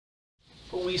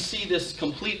we see this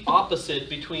complete opposite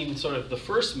between sort of the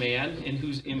first man, in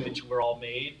whose image we're all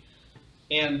made,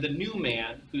 and the new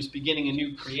man, who's beginning a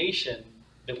new creation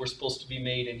that we're supposed to be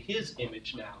made in his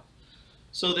image now.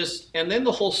 So this, and then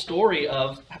the whole story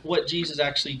of what Jesus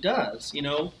actually does,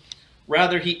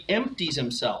 rather he empties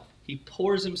himself. He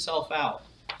pours himself out.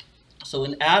 So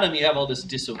in Adam, you have all this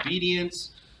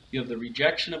disobedience, you have the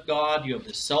rejection of God, you have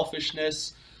this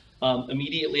selfishness.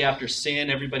 Immediately after sin,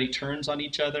 everybody turns on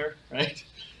each other, right?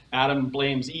 Adam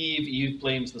blames Eve, Eve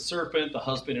blames the serpent, the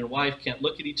husband and wife can't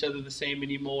look at each other the same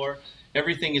anymore.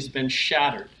 Everything has been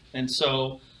shattered. And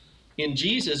so in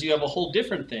Jesus, you have a whole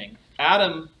different thing.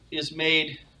 Adam is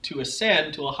made to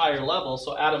ascend to a higher level,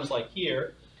 so Adam's like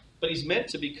here, but he's meant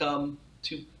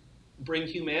to bring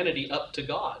humanity up to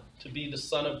God, to be the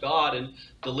Son of God and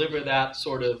deliver that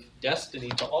sort of destiny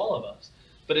to all of us.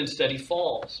 But instead he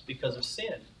falls because of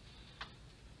sin.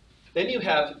 Then you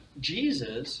have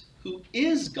Jesus, who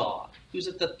is God, who's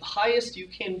at the highest you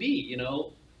can be,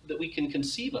 that we can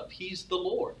conceive of. He's the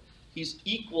Lord. He's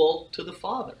equal to the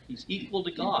Father. He's equal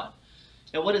to God.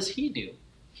 And what does he do?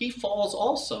 He falls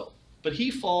also, but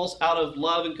he falls out of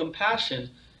love and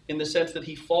compassion in the sense that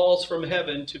he falls from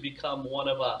heaven to become one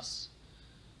of us.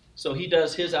 So he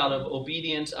does his out of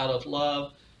obedience, out of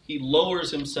love. He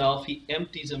lowers himself, he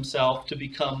empties himself to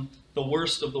become the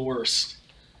worst of the worst.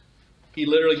 He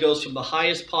literally goes from the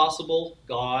highest possible,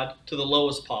 God, to the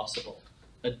lowest possible,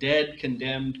 a dead,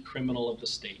 condemned criminal of the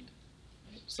state,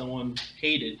 someone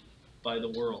hated by the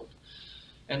world.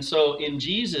 And so in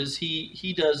Jesus,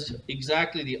 he does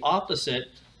exactly the opposite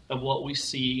of what we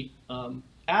see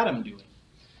Adam doing.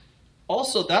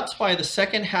 Also, that's why the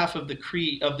second half of the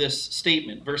creed of this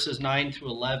statement, verses 9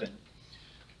 through 11,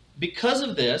 because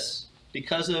of this,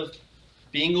 because of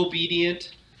being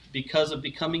obedient, because of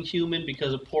becoming human,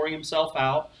 because of pouring himself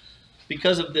out,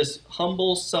 because of this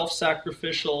humble,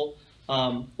 self-sacrificial,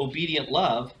 obedient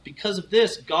love, because of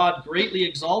this, God greatly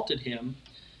exalted him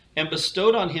and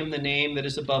bestowed on him the name that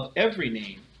is above every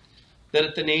name, that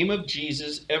at the name of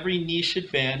Jesus every knee should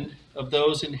bend, of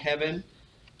those in heaven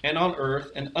and on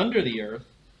earth and under the earth,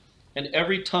 and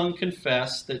every tongue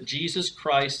confess that Jesus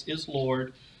Christ is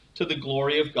Lord, to the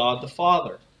glory of God the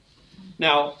Father.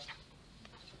 Now,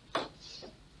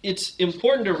 it's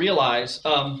important to realize,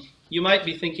 you might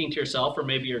be thinking to yourself, or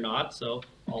maybe you're not, so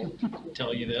I'll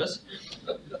tell you this.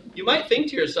 You might think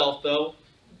to yourself, though,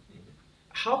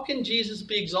 how can Jesus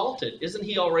be exalted? Isn't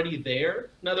he already there?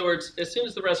 In other words, as soon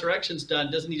as the resurrection's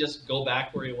done, doesn't he just go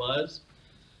back where he was?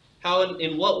 How,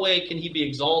 in what way can he be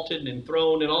exalted and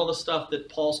enthroned and all the stuff that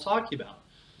Paul's talking about?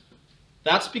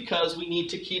 That's because we need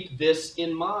to keep this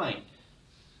in mind.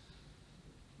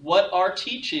 What our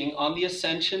teaching on the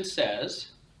ascension says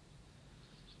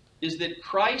is that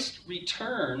Christ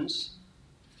returns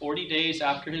 40 days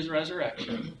after his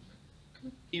resurrection.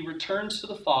 He returns to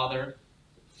the Father,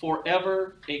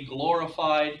 forever a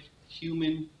glorified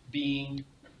human being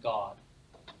God.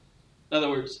 In other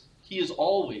words, he is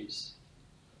always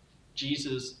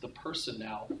Jesus, the person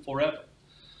now, forever.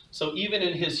 So even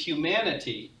in his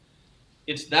humanity,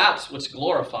 that's what's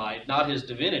glorified, not his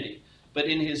divinity. But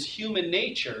in his human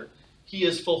nature, he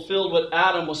has fulfilled what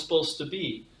Adam was supposed to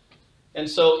be. And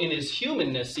so in his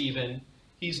humanness even,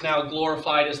 he's now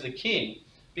glorified as the king.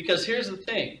 Because here's the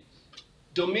thing.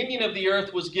 Dominion of the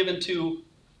earth was given to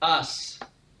us.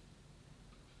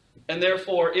 And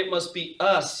therefore, it must be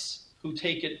us who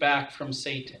take it back from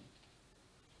Satan.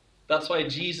 That's why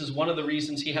Jesus, one of the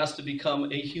reasons he has to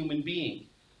become a human being.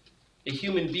 A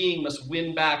human being must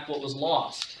win back what was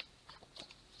lost.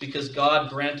 Because God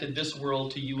granted this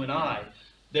world to you and I.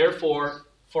 Therefore,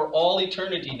 for all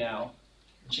eternity now,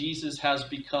 Jesus has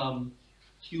become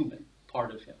human,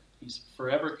 part of him. He's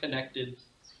forever connected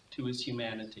to his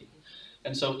humanity.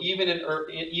 And so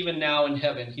even now in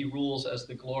heaven, he rules as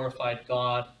the glorified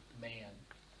God-man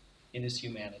in his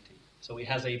humanity. So he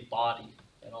has a body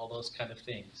and all those kind of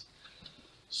things.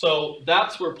 So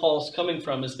that's where Paul's coming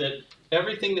from, is that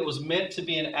everything that was meant to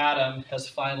be in Adam has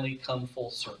finally come full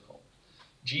circle.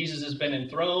 Jesus has been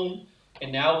enthroned,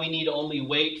 and now we need only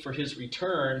wait for his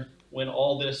return when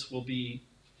all this will be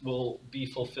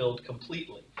fulfilled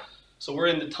completely. So we're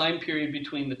in the time period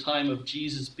between the time of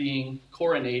Jesus being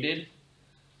coronated.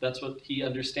 That's what he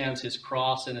understands his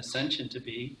cross and ascension to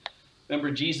be.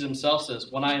 Remember, Jesus himself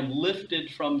says, when I am lifted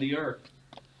from the earth,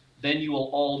 then you will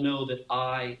all know that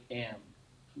I am.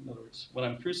 In other words, when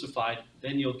I'm crucified,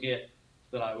 then you'll get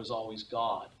that I was always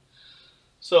God.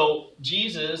 So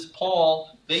Jesus,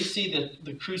 Paul, they see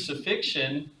the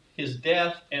crucifixion, his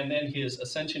death, and then his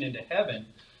ascension into heaven,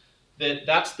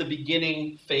 that's the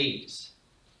beginning phase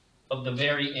of the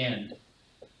very end.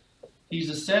 He's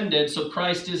ascended, so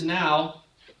Christ is now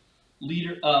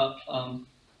leader.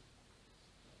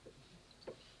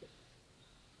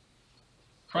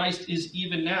 Christ is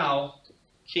even now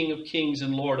King of Kings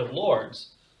and Lord of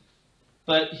Lords.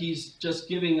 But he's just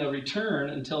giving a return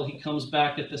until he comes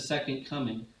back at the second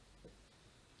coming.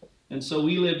 And so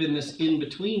we live in this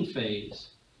in-between phase.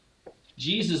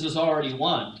 Jesus has already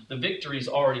won. The victory's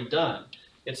already done.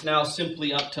 It's now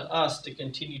simply up to us to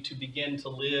continue to begin to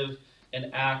live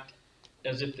and act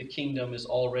as if the kingdom is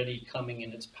already coming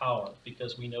in its power,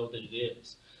 because we know that it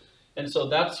is. And so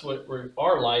that's what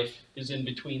our life is in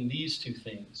between these two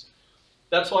things.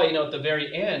 That's why, at the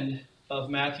very end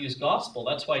of Matthew's gospel,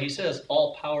 that's why he says,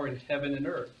 all power in heaven and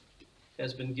earth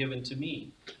has been given to me.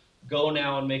 Go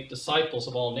now and make disciples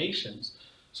of all nations,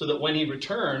 so that when he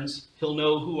returns, he'll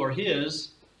know who are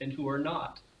his and who are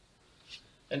not.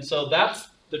 And so that's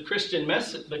the Christian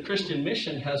message. The Christian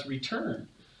mission has returned,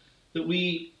 that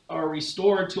we are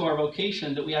restored to our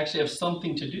vocation, that we actually have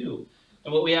something to do.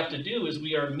 And what we have to do is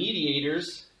we are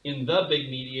mediators in the big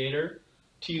mediator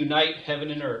to unite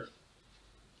heaven and earth.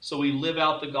 So we live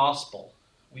out the gospel.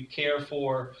 We care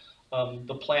for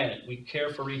the planet. We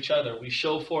care for each other. We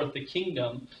show forth the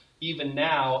kingdom even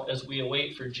now as we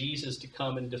await for Jesus to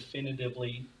come and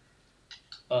definitively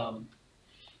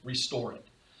restore it.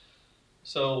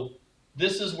 So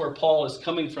this is where Paul is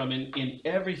coming from in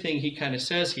everything he kind of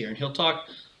says here. And he'll talk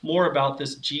more about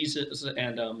this Jesus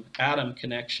and Adam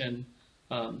connection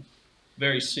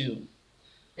very soon.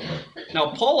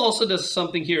 Now, Paul also does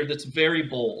something here that's very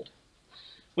bold.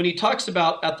 When he talks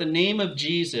about, at the name of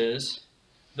Jesus,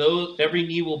 though every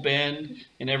knee will bend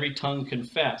and every tongue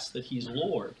confess that he's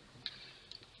Lord.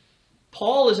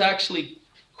 Paul is actually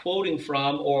quoting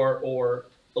from or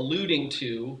alluding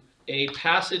to a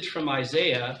passage from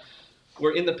Isaiah,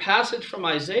 where in the passage from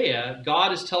Isaiah,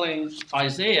 God is telling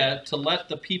Isaiah to let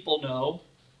the people know,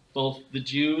 both the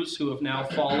Jews who have now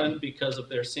fallen because of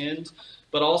their sins,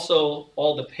 but also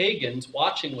all the pagans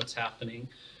watching what's happening,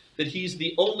 that he's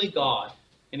the only God,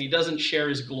 and he doesn't share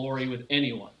his glory with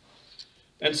anyone.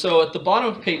 And so at the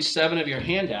bottom of page 7 of your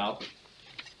handout,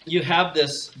 you have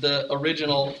the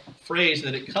original phrase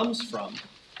that it comes from.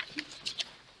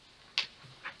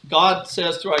 God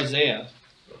says through Isaiah,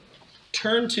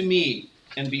 "Turn to me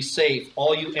and be safe,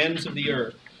 all you ends of the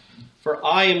earth, for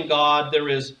I am God, there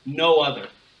is no other.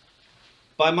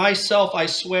 By myself I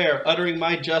swear, uttering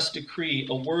my just decree,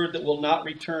 a word that will not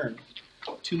return.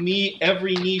 To me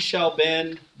every knee shall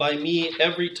bend, by me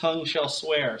every tongue shall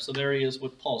swear." So there he is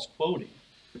what Paul's quoting.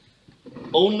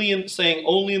 Only in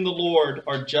the Lord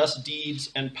are just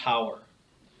deeds and power.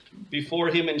 Before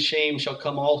him in shame shall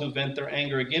come all who vent their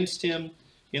anger against him.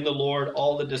 In the Lord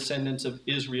all the descendants of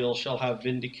Israel shall have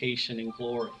vindication and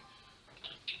glory.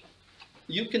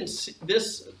 You can see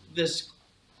this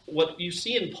what you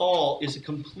see in Paul is a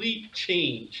complete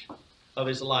change of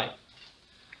his life.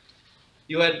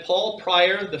 You had Paul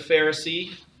prior, the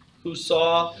Pharisee, who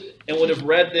saw and would have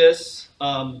read this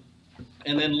and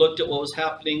then looked at what was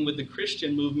happening with the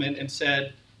Christian movement and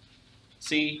said,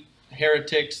 see,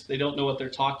 heretics, they don't know what they're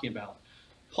talking about.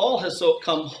 Paul has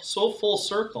come so full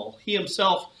circle. He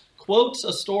himself quotes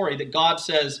a story that God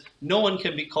says, no one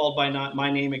can be called by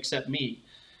my name except me.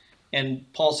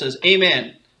 And Paul says,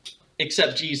 amen,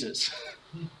 except Jesus.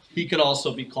 He could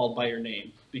also be called by your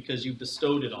name because you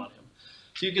bestowed it on him.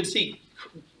 So you can see,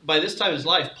 by this time in his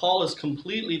life, Paul has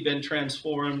completely been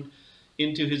transformed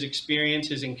into his experience,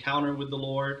 his encounter with the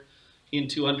Lord,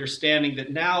 into understanding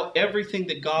that now everything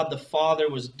that God the Father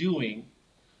was doing,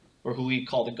 or who we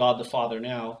call the God the Father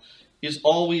now, is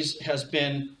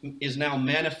now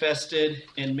manifested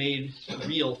and made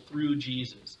real through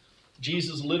Jesus.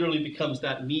 Jesus literally becomes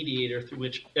that mediator through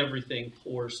which everything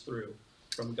pours through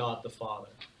from God the Father.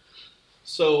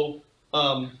 So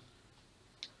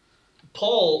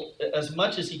Paul, as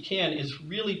much as he can, is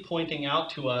really pointing out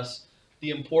to us the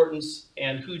importance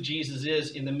and who Jesus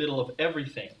is in the middle of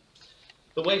everything.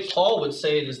 The way Paul would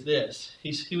say it is this.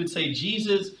 He would say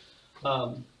Jesus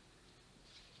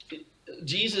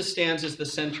stands as the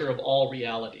center of all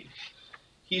reality.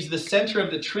 He's the center of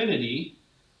the Trinity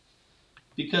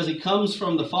because he comes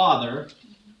from the Father,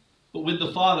 but with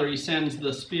the Father he sends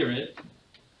the Spirit.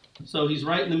 So he's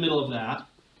right in the middle of that.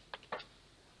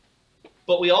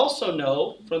 But we also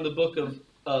know from the book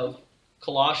of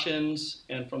Colossians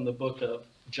and from the book of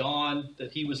John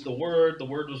that he was the Word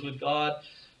was with God.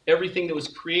 Everything that was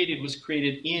created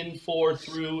in, for,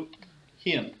 through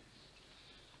him.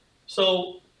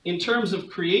 So in terms of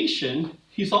creation,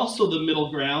 he's also the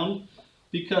middle ground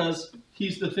because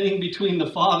he's the thing between the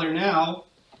Father now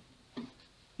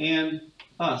and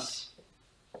us.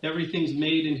 Everything's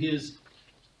made in his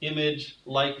image,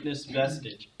 likeness,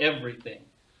 vestige, everything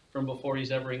from before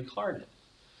he's ever incarnate.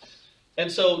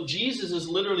 And so Jesus is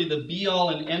literally the be-all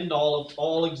and end-all of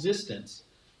all existence.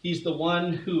 He's the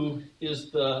one who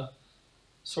is the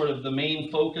sort of the main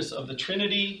focus of the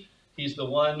Trinity. He's the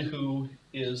one who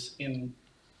is in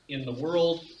the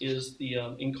world, is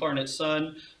the incarnate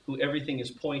Son, who everything is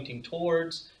pointing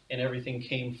towards and everything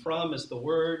came from as the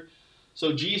Word.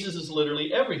 So Jesus is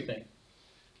literally everything.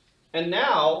 And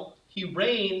now he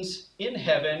reigns in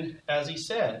heaven, as he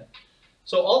said.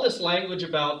 So all this language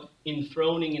about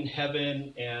enthroning in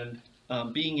heaven and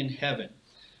being in heaven,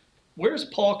 where's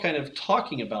Paul kind of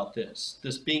talking about this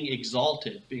being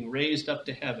exalted, being raised up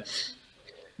to heaven?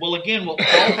 Well, again, what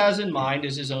Paul has in mind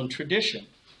is his own tradition.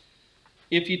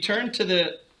 If you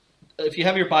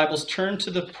have your Bibles, turn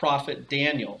to the prophet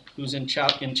Daniel, who's in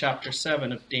chapter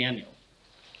 7 of Daniel.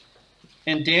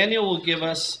 And Daniel will give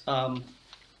us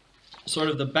sort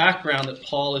of the background that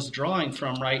Paul is drawing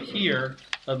from right here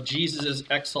of Jesus'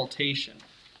 exaltation.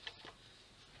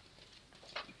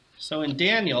 So in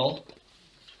Daniel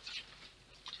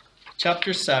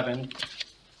chapter 7,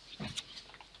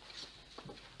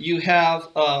 you have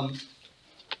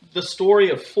the story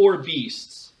of 4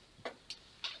 beasts.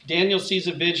 Daniel sees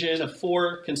a vision of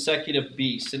 4 consecutive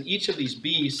beasts, and each of these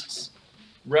beasts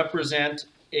represent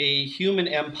a human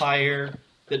empire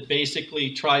that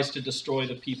basically tries to destroy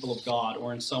the people of God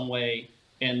or in some way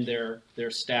end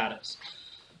their status.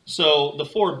 So the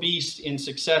 4 beasts in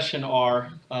succession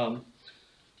are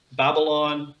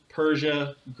Babylon,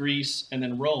 Persia, Greece, and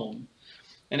then Rome.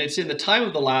 And it's in the time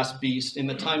of the last beast, in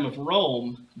the time of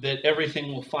Rome, that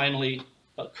everything will finally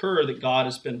occur that God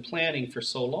has been planning for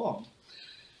so long.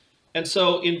 And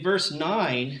so in verse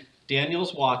 9,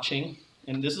 Daniel's watching,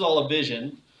 and this is all a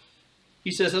vision.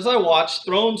 He says, as I watched,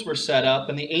 thrones were set up,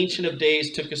 and the Ancient of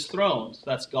Days took his throne.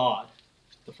 That's God,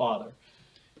 the Father.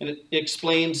 And it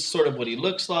explains sort of what he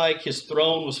looks like. His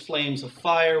throne was flames of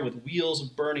fire with wheels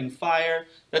of burning fire.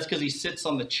 That's because he sits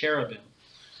on the cherubim.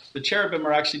 The cherubim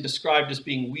are actually described as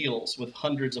being wheels with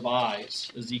hundreds of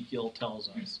eyes, Ezekiel tells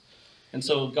us. And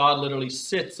so God literally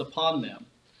sits upon them.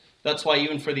 That's why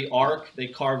even for the ark, they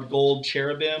carved gold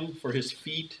cherubim for his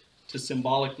feet to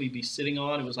symbolically be sitting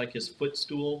on. It was like his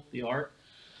footstool, the ark.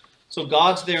 So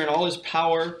God's there in all his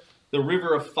power. The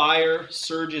river of fire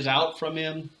surges out from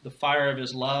him, the fire of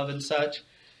his love and such,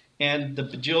 and the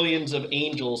bajillions of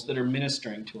angels that are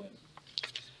ministering to him.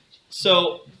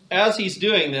 So as he's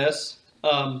doing this,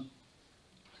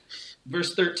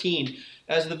 verse 13,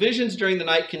 as the visions during the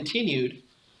night continued,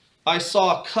 I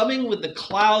saw coming with the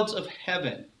clouds of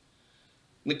heaven.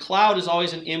 And the cloud is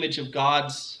always an image of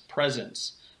God's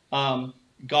presence.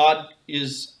 God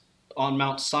is on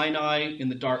Mount Sinai in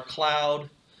the dark cloud.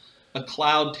 A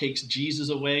cloud takes Jesus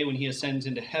away when he ascends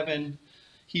into heaven.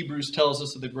 Hebrews tells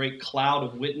us of the great cloud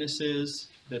of witnesses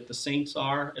that the saints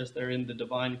are as they're in the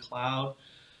divine cloud.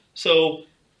 So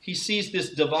he sees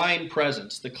this divine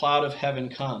presence, the cloud of heaven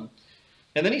come.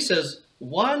 And then he says,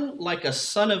 one like a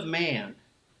son of man.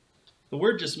 The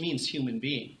word just means human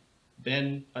being.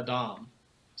 Ben Adam,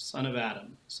 son of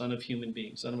Adam, son of human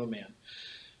being, son of a man.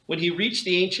 When he reached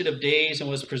the Ancient of Days and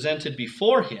was presented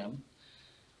before him,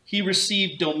 he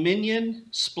received dominion,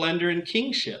 splendor, and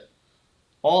kingship.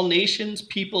 All nations,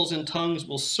 peoples, and tongues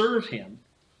will serve him.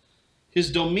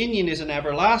 His dominion is an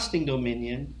everlasting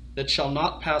dominion that shall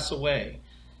not pass away.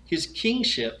 His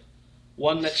kingship,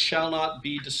 one that shall not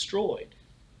be destroyed.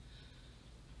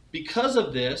 Because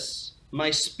of this, my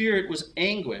spirit was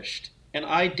anguished, and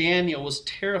I, Daniel, was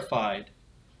terrified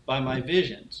by my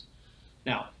visions.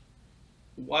 Now,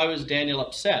 why was Daniel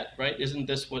upset, right? Isn't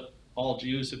this what all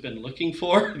Jews have been looking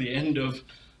for? The end of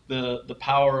the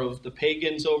power of the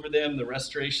pagans over them, the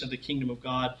restoration of the kingdom of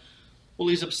God. Well,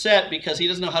 he's upset because he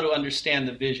doesn't know how to understand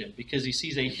the vision, because he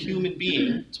sees a human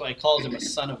being, that's why he calls him a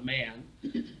son of man,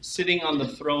 sitting on the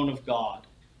throne of God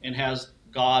and has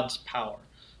God's power.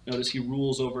 Notice he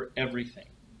rules over everything.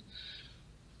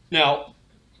 Now,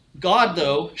 God,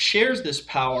 though, shares this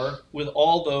power with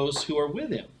all those who are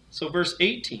with him. So verse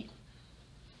 18,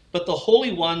 but the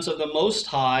holy ones of the Most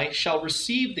High shall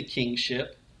receive the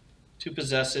kingship to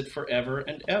possess it forever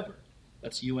and ever.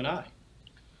 That's you and I.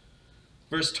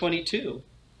 Verse 22,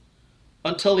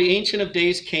 until the Ancient of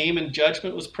Days came and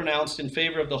judgment was pronounced in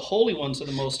favor of the holy ones of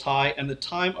the Most High, and the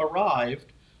time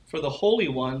arrived for the holy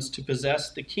ones to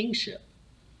possess the kingship.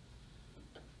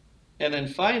 And then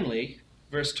finally,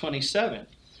 verse 27,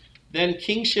 then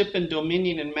kingship and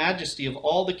dominion and majesty of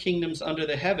all the kingdoms under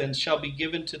the heavens shall be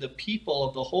given to the people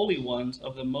of the holy ones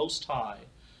of the Most High,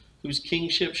 whose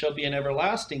kingship shall be an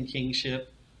everlasting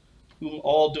kingship, whom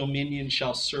all dominion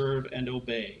shall serve and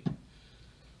obey.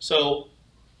 So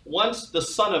once the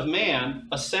Son of Man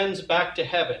ascends back to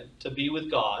heaven to be with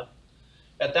God,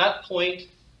 at that point,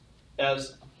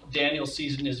 as Daniel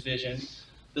sees in his vision,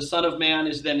 the Son of Man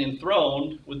is then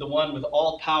enthroned with the one with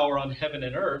all power on heaven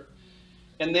and earth.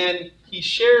 And then he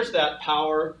shares that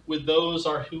power with those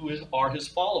who are his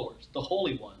followers, the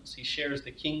holy ones. He shares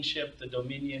the kingship, the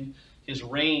dominion, his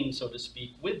reign, so to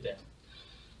speak, with them.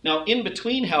 Now, in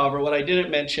between, however, what I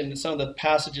didn't mention in some of the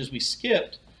passages we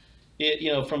skipped,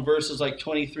 from verses like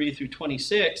 23 through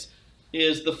 26,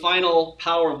 is the final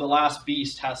power of the last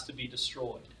beast has to be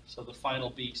destroyed. So the final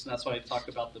beast, and that's why I talk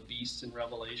about the beasts in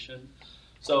Revelation.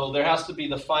 So there has to be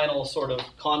the final sort of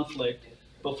conflict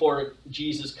before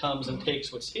Jesus comes and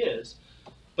takes what's his.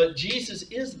 But Jesus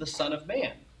is the Son of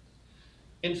Man.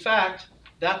 In fact,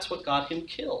 that's what got him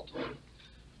killed.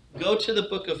 Go to the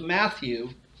book of Matthew,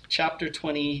 chapter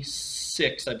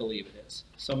 26, I believe it is.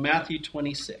 So Matthew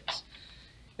 26.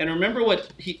 And remember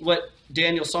what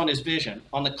Daniel saw in his vision.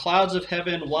 On the clouds of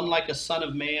heaven, one like a son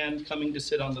of man coming to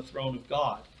sit on the throne of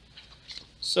God.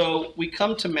 So we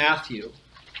come to Matthew.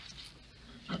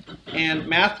 And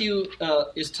Matthew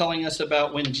is telling us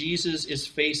about when Jesus is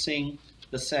facing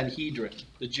the Sanhedrin,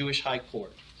 the Jewish high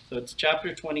court. So it's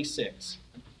chapter 26.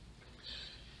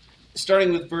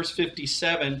 Starting with verse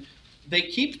 57, they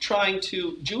keep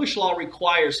Jewish law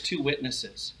requires 2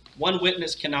 witnesses. One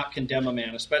witness cannot condemn a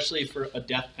man, especially for a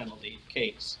death penalty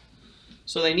case.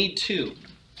 So they need 2.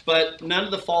 But none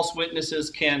of the false witnesses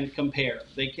can compare.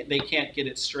 They can't get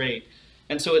it straight.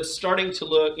 And so it's starting to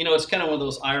look, it's kind of one of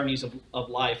those ironies of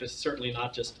life. It's certainly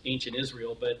not just ancient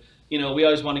Israel, but, we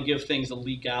always want to give things a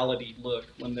legality look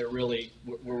when they're really,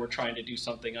 where we're trying to do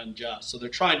something unjust. So they're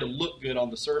trying to look good on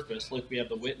the surface. Look, we have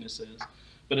the witnesses.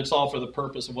 But it's all for the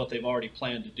purpose of what they've already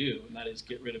planned to do, and that is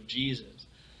get rid of Jesus.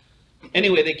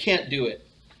 Anyway, they can't do it.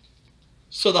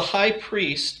 So the high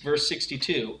priest, verse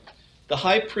 62, the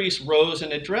high priest rose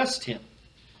and addressed him.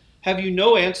 Have you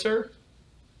no answer?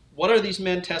 What are these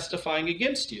men testifying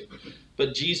against you?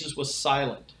 But Jesus was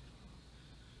silent.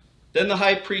 Then the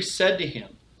high priest said to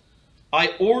him,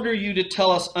 I order you to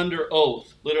tell us under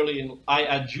oath, literally, I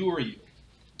adjure you.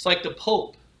 It's like the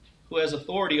Pope who has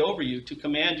authority over you to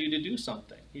command you to do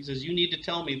something. He says, you need to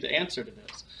tell me the answer to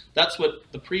this. That's what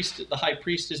the high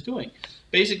priest is doing.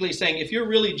 Basically saying, if you're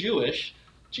really Jewish,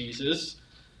 Jesus,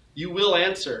 you will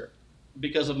answer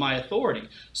because of my authority.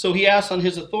 So he asks on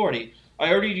his authority,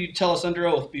 I order you to tell us under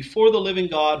oath before the living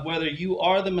God whether you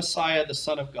are the Messiah, the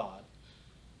Son of God.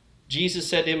 Jesus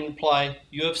said to him in reply,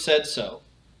 you have said so.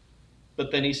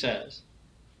 But then he says,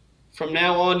 from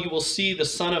now on you will see the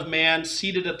Son of Man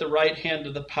seated at the right hand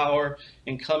of the power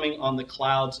and coming on the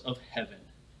clouds of heaven.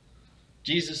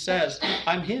 Jesus says,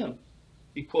 I'm him.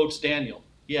 He quotes Daniel.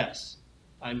 Yes,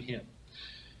 I'm him.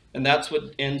 And that's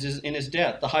what ends in his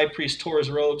death. The high priest tore his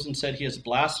robes and said he has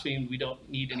blasphemed. We don't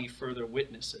need any further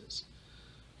witnesses.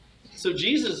 So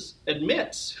Jesus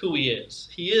admits who he is.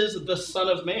 He is the Son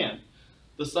of Man.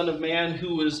 The Son of Man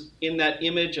who is in that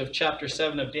image of chapter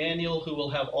 7 of Daniel, who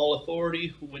will have all authority,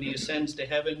 who when he ascends to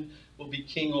heaven will be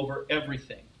king over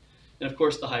everything. And of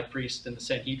course the high priest and the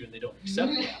Sanhedrin, they don't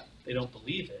accept that. They don't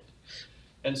believe it.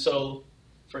 And so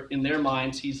in their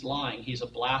minds, he's lying. He's a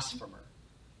blasphemer.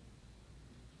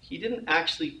 He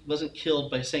wasn't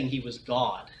killed by saying he was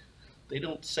God. They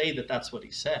don't say that that's what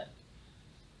he said.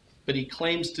 But he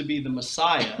claims to be the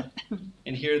Messiah,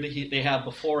 and here they have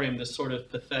before him this sort of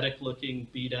pathetic-looking,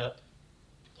 beat-up,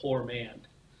 poor man.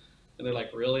 And they're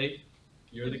like, really?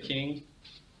 You're the king?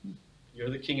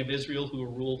 You're the king of Israel who will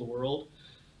rule the world?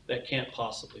 That can't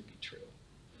possibly be true.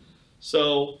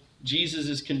 So Jesus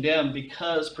is condemned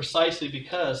precisely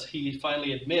because he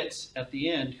finally admits at the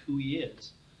end who he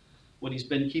is. What he's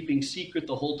been keeping secret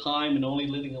the whole time and only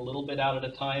living a little bit out at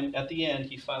a time, at the end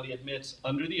he finally admits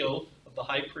under the oath of the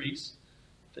high priest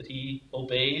that he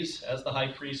obeys as the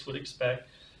high priest would expect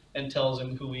and tells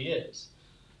him who he is.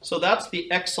 So that's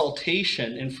the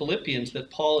exaltation in Philippians that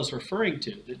Paul is referring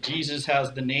to, that Jesus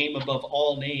has the name above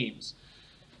all names.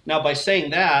 Now by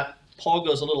saying that, Paul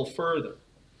goes a little further.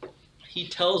 He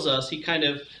tells us, he kind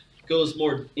of goes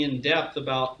more in depth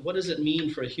about what does it mean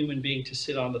for a human being to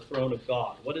sit on the throne of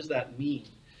God? What does that mean?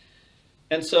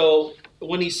 And so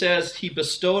when he says he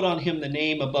bestowed on him the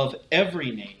name above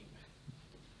every name,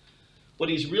 what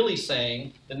he's really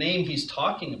saying, the name he's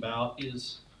talking about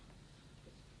is,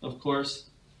 of course,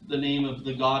 the name of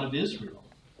the God of Israel,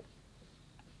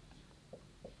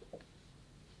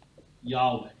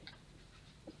 Yahweh.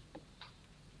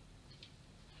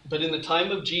 But in the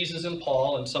time of Jesus and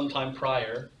Paul and sometime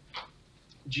prior,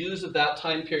 Jews at that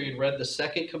time period read the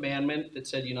second commandment that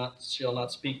said you shall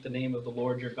not speak the name of the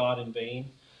Lord your God in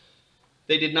vain.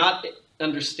 They did not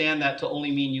understand that to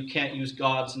only mean you can't use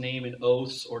God's name in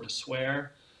oaths or to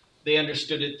swear. They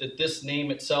understood it that this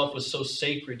name itself was so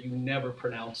sacred you never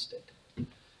pronounced it.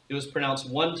 It was pronounced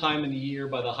one time in the year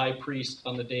by the high priest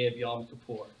on the day of Yom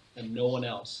Kippur, and no one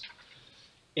else.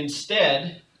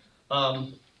 Instead,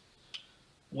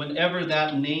 whenever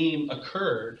that name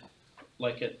occurred,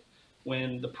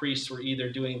 when the priests were either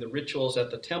doing the rituals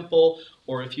at the temple,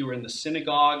 or if you were in the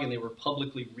synagogue and they were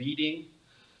publicly reading,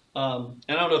 and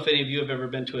I don't know if any of you have ever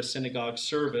been to a synagogue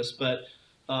service, but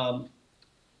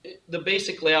the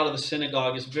basic layout of the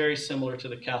synagogue is very similar to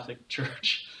the Catholic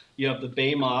Church. You have the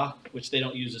bema, which they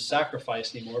don't use as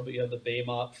sacrifice anymore, but you have the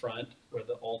bema up front where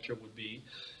the altar would be.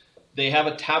 They have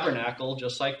a tabernacle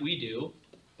just like we do,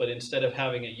 but instead of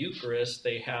having a Eucharist,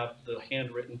 they have the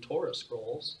handwritten Torah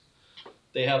scrolls.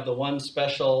 They have the one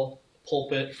special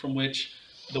pulpit from which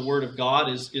the word of God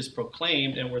is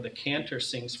proclaimed and where the cantor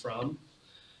sings from.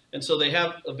 And so they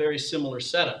have a very similar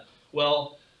setup.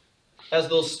 Well,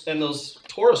 those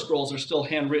Torah scrolls are still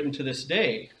handwritten to this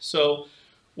day. So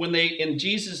when in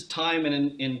Jesus' time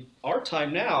and in our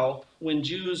time now, when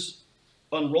Jews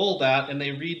unroll that and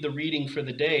they read the reading for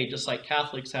the day, just like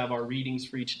Catholics have our readings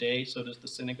for each day, so does the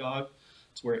synagogue.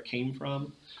 It's where it came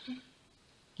from.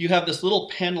 You have this little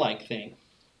pen-like thing.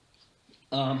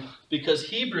 Because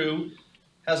Hebrew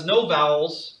has no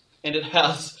vowels and it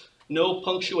has no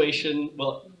punctuation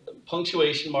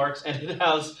marks, and it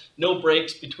has no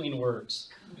breaks between words.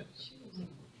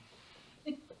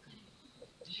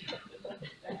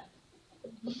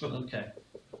 Okay.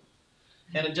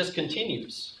 And it just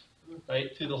continues,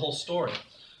 right, through the whole story.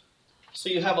 So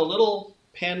you have a little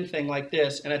pen thing like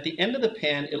this, and at the end of the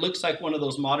pen, it looks like one of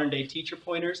those modern-day teacher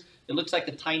pointers. It looks like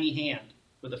a tiny hand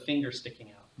with a finger sticking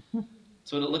out.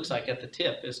 So what it looks like at the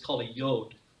tip is called a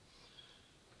yod.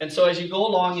 And so as you go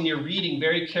along and you're reading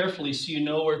very carefully so you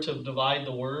know where to divide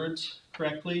the words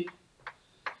correctly,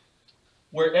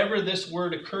 wherever this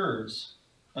word occurs,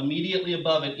 immediately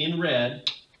above it in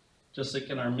red, just like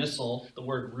in our missal, the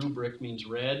word rubric means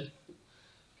red,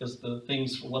 because the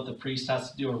things for what the priest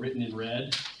has to do are written in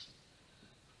red.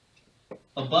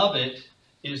 Above it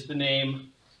is the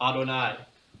name Adonai,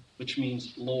 which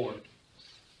means Lord.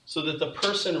 So that the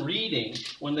person reading,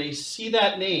 when they see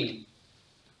that name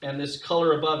and this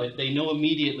color above it, they know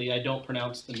immediately I don't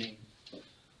pronounce the name.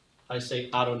 I say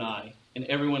Adonai, and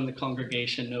everyone in the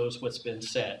congregation knows what's been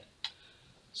said.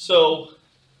 So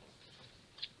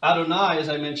Adonai, as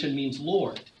I mentioned, means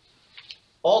Lord.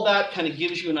 All that kind of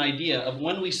gives you an idea of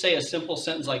when we say a simple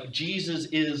sentence like Jesus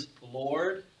is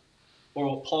Lord, or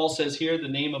what Paul says here, the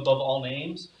name above all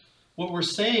names, what we're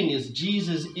saying is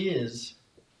Jesus is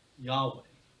Yahweh.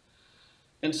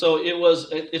 And so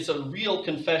it's a real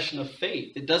confession of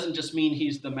faith. It doesn't just mean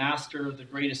he's the master, the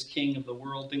greatest king of the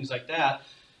world, things like that.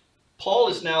 Paul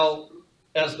is now,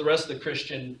 as the rest of the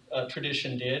Christian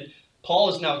tradition did,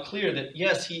 Paul is now clear that,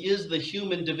 yes, he is the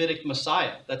human Davidic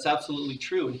Messiah. That's absolutely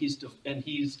true. And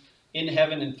he's in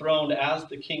heaven enthroned as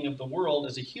the king of the world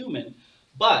as a human.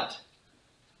 But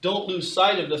don't lose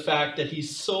sight of the fact that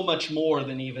he's so much more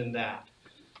than even that.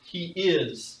 He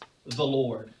is the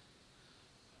Lord.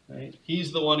 Right?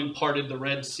 He's the one who parted the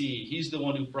Red Sea. He's the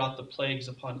one who brought the plagues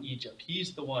upon Egypt.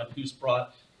 He's the one who's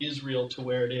brought Israel to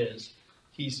where it is.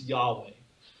 He's Yahweh.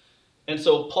 And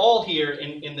so Paul here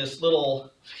in this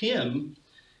little hymn,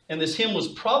 and this hymn was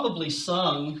probably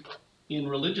sung in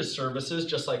religious services,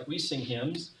 just like we sing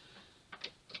hymns.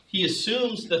 He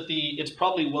assumes that it's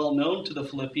probably well known to the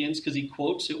Philippians because he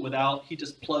quotes it he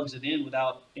just plugs it in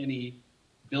without any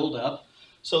buildup.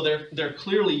 So they're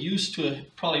clearly used to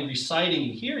probably reciting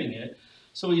and hearing it.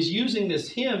 So he's using this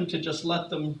hymn to just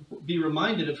let them be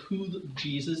reminded of who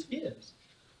Jesus is.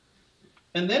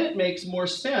 And then it makes more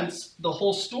sense, the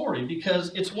whole story,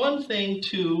 because it's one thing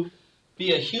to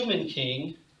be a human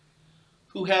king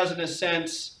who has, in a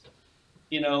sense,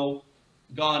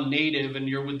 gone native and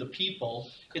you're with the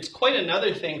people. It's quite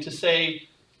another thing to say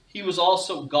he was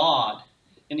also God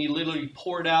and he literally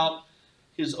poured out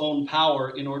his own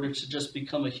power in order to just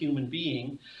become a human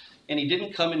being. And he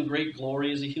didn't come in great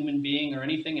glory as a human being or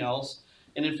anything else.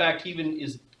 And in fact, he even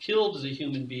is killed as a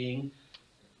human being.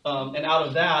 And out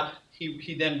of that,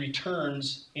 he then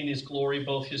returns in his glory,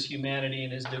 both his humanity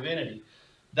and his divinity.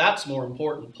 That's more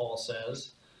important, Paul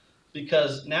says,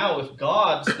 because now if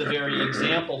God's the very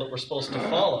example that we're supposed to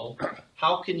follow,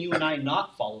 how can you and I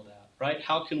not follow that, right?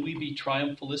 How can we be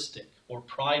triumphalistic or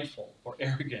prideful or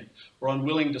arrogant or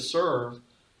unwilling to serve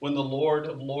when the Lord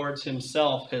of Lords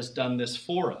himself has done this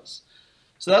for us?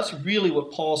 So that's really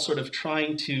what Paul's sort of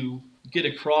trying to get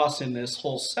across in this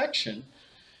whole section.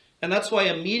 And that's why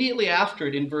immediately after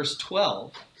it, in verse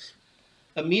 12,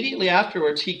 immediately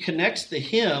afterwards, he connects the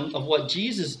him of what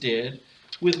Jesus did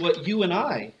with what you and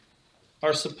I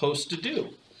are supposed to do.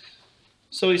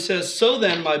 So he says, so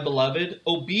then, my beloved,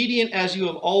 obedient as you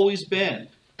have always been.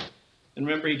 And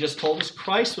remember, he just told us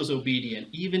Christ was obedient,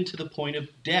 even to the point of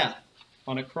death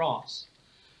on a cross.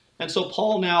 And so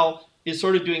Paul now is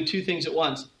sort of doing two things at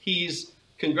once. He's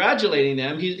congratulating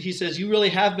them. He says, you really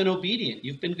have been obedient.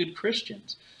 You've been good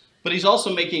Christians. But he's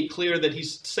also making it clear that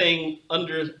he's saying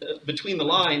between the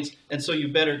lines, and so you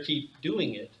better keep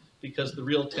doing it, because the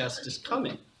real test is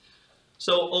coming.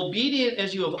 So obedient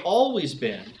as you have always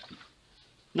been,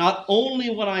 not only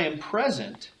when I am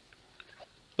present,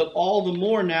 but all the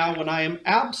more now when I am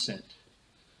absent.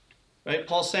 Right?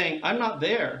 Paul's saying, I'm not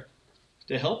there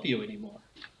to help you anymore.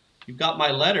 You've got my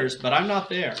letters, but I'm not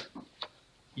there.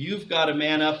 You've got to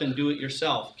man up and do it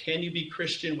yourself. Can you be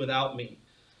Christian without me?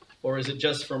 Or is it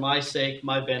just for my sake,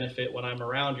 my benefit, when I'm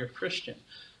around, you're Christian?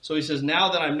 So he says, now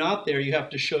that I'm not there, you have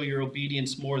to show your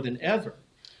obedience more than ever.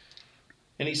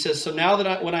 And he says, so now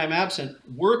that when I'm absent,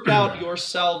 work out your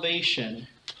salvation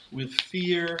with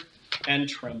fear and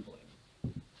trembling.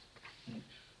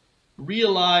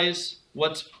 Realize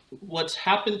what's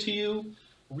happened to you.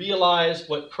 Realize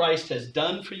what Christ has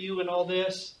done for you in all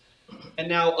this. And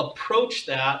now approach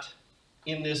that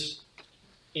in this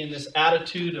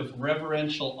attitude of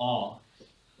reverential awe.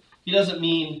 He doesn't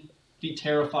mean be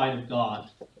terrified of God.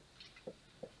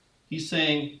 He's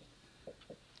saying,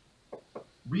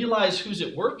 realize who's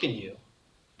at work in you.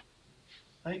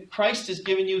 Right? Christ has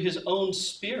given you his own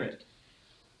spirit.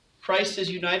 Christ has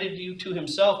united you to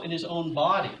himself in his own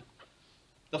body.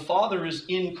 The Father is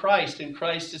in Christ, and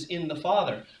Christ is in the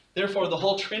Father. Therefore, the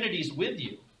whole Trinity is with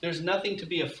you. There's nothing to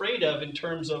be afraid of in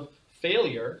terms of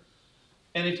failure.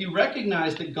 And if you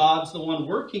recognize that God's the one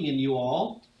working in you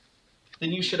all,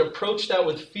 then you should approach that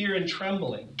with fear and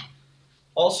trembling.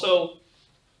 Also,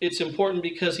 it's important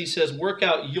because he says, work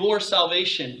out your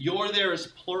salvation. Your there is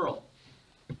plural.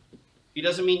 He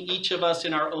doesn't mean each of us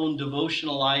in our own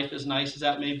devotional life, as nice as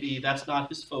that may be. That's not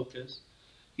his focus.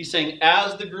 He's saying,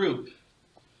 as the group,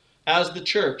 as the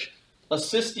church,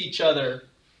 assist each other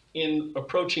in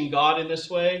approaching God in this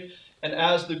way. And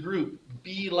as the group,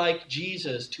 be like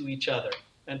Jesus to each other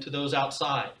and to those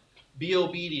outside. Be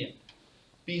obedient.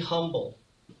 Be humble.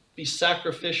 Be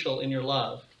sacrificial in your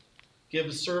love.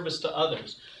 Give service to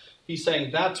others. He's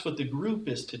saying that's what the group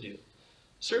is to do.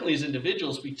 Certainly as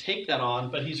individuals, we take that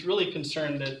on, but he's really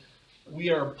concerned that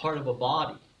we are part of a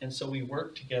body, and so we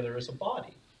work together as a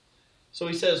body. So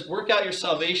he says, work out your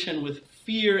salvation with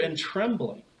fear and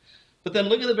trembling. But then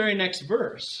look at the very next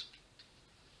verse.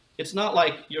 It's not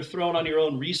like you're thrown on your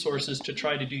own resources to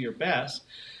try to do your best.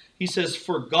 He says,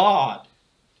 for God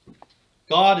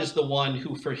is the one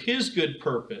who for his good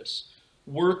purpose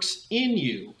works in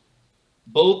you,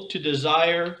 both to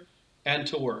desire and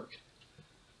to work.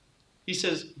 He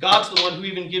says, God's the one who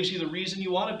even gives you the reason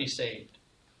you want to be saved.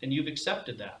 And you've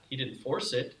accepted that. He didn't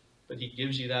force it, but he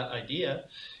gives you that idea.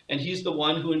 And he's the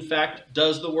one who, in fact,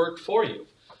 does the work for you.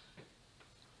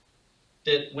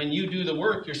 That when you do the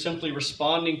work, you're simply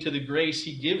responding to the grace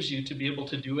he gives you to be able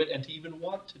to do it and to even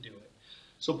want to do it.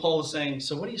 So Paul is saying,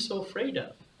 so what are you so afraid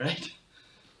of, right?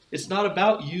 It's not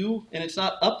about you, and it's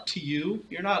not up to you.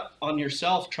 You're not on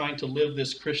yourself trying to live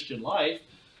this Christian life.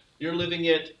 You're living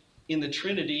it in the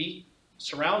Trinity,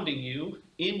 surrounding you,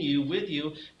 in you, with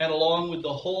you, and along with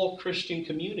the whole Christian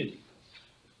community.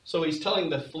 So he's telling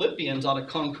the Philippians on a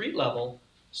concrete level,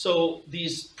 so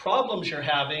these problems you're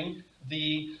having,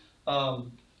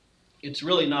 it's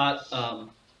really not,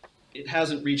 it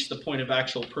hasn't reached the point of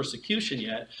actual persecution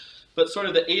yet, but sort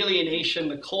of the alienation,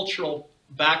 the cultural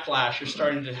backlash you're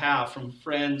starting to have from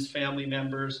friends, family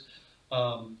members,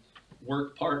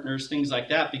 work partners, things like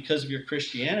that because of your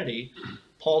Christianity.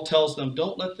 Paul tells them,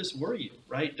 don't let this worry you,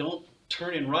 right? Don't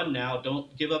turn and run now.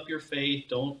 Don't give up your faith.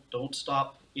 Don't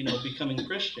stop, becoming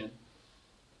Christian.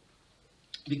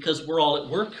 Because we're all at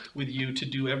work with you to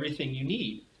do everything you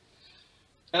need.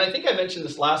 And I think I mentioned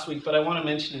this last week, but I want to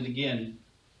mention it again.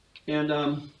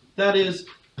 And that is,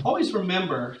 always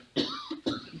remember,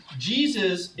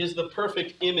 Jesus is the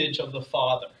perfect image of the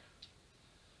Father.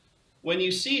 When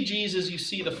you see Jesus, you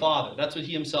see the Father. That's what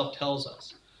he himself tells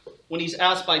us. When he's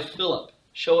asked by Philip,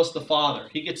 show us the Father,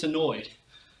 he gets annoyed.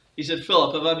 He said,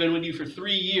 Philip, have I been with you for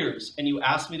 3 years and you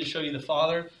asked me to show you the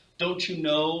Father? Don't you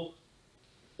know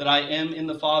that I am in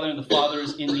the Father and the Father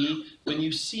is in me? When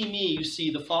you see me, you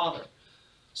see the Father.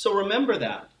 So remember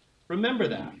that. Remember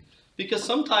that. Because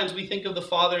sometimes we think of the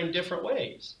Father in different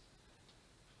ways.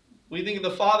 We think of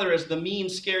the Father as the mean,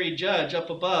 scary judge up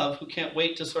above who can't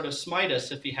wait to sort of smite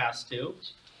us if he has to.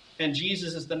 And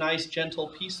Jesus is the nice, gentle,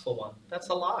 peaceful one. That's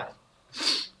a lie.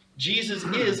 Jesus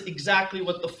is exactly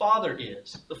what the Father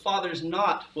is. The Father is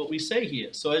not what we say he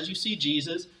is. So as you see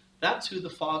Jesus, that's who the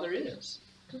Father is.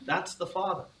 That's the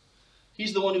Father.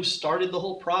 He's the one who started the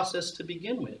whole process to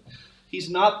begin with. He's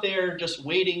not there just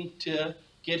waiting to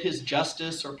get his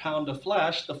justice or pound of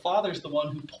flesh. The Father's the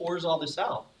one who pours all this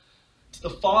out. It's the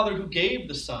Father who gave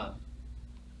the Son,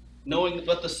 knowing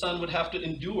what the Son would have to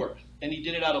endure. And he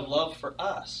did it out of love for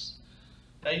us.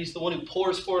 He's the one who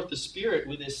pours forth the Spirit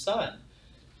with his Son.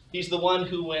 He's the one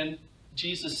who, when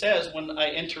Jesus says, when I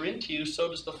enter into you, so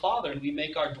does the Father, and we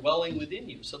make our dwelling within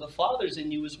you. So the Father's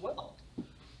in you as well.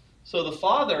 So the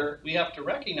Father, we have to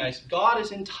recognize, God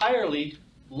is entirely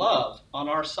love on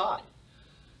our side.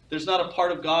 There's not a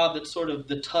part of God that's sort of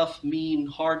the tough, mean,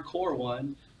 hardcore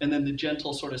one, and then the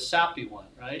gentle, sort of sappy one,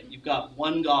 right? You've got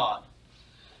one God.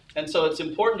 And so it's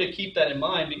important to keep that in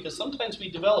mind, because sometimes we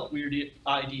develop weird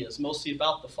ideas, mostly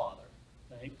about the Father,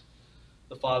 right?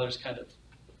 The Father's kind of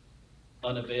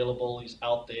unavailable, he's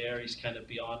out there, he's kind of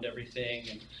beyond everything,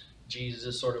 and Jesus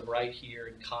is sort of right here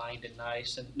and kind and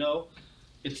nice. And no,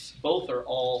 it's both are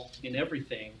all in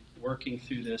everything, working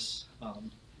through this,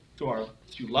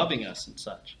 through loving us and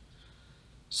such.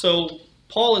 So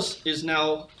Paul is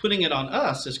now putting it on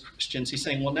us as Christians. He's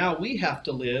saying, well, now we have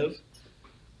to live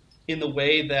in the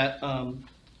way that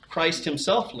Christ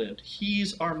himself lived.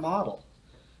 He's our model.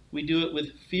 We do it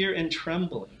with fear and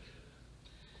trembling.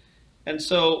 And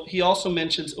so he also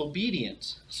mentions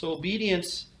obedience. So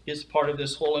obedience is part of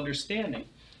this whole understanding.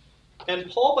 And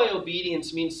Paul, by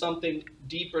obedience, means something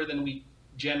deeper than we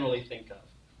generally think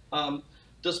of.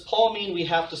 Does Paul mean we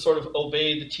have to sort of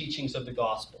obey the teachings of the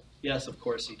gospel? Yes, of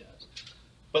course he does.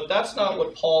 But that's not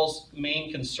what Paul's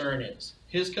main concern is.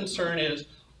 His concern is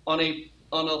on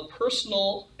a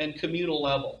personal and communal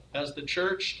level, as the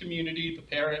church, community, the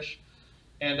parish,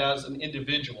 and as an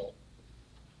individual.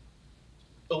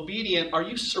 Obedient, are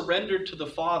you surrendered to the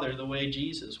Father the way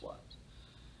Jesus was?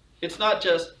 It's not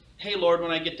just, hey, Lord,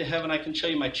 when I get to heaven, I can show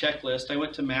you my checklist. I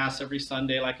went to Mass every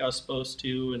Sunday like I was supposed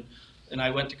to, and I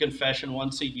went to confession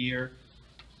once a year.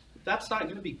 That's not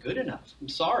going to be good enough. I'm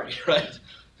sorry, right?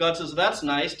 God says, that's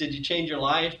nice. Did you change your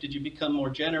life? Did you become more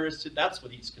generous? That's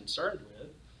what he's concerned with.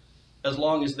 As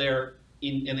long as they're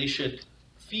in, and they should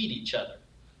feed each other.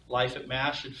 Life at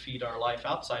Mass should feed our life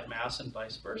outside Mass and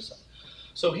vice versa.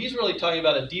 So he's really talking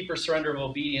about a deeper surrender of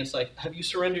obedience, like, have you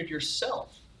surrendered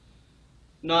yourself?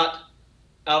 Not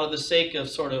out of the sake of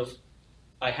sort of,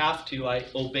 I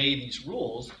obey these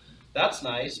rules. That's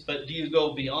nice, but do you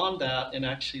go beyond that and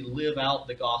actually live out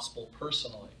the gospel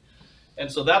personally?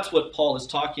 And so that's what Paul is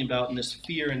talking about in this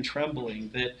fear and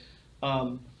trembling, that,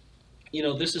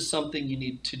 this is something you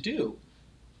need to do.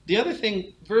 The other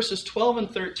thing, verses 12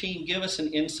 and 13 give us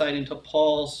an insight into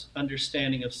Paul's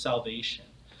understanding of salvation.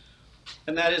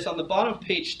 And that is on the bottom of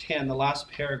page 10, the last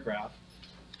paragraph.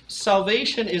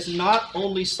 Salvation is not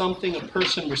only something a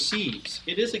person receives.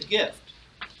 It is a gift.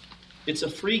 It's a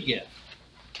free gift.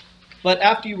 But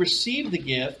after you receive the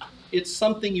gift, it's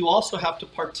something you also have to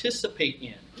participate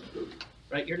in.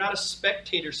 Right? You're not a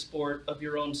spectator sport of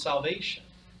your own salvation.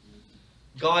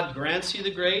 God grants you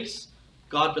the grace.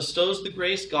 God bestows the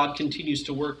grace. God continues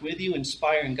to work with you,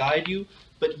 inspire and guide you.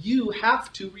 But you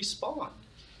have to respond.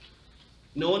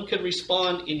 No one can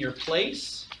respond in your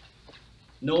place.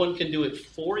 No one can do it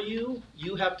for you.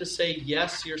 You have to say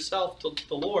yes yourself to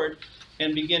the Lord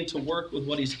and begin to work with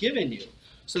what he's given you.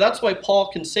 So that's why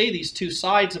Paul can say these two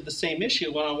sides of the same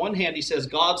issue. When on one hand he says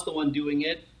God's the one doing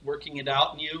it, working it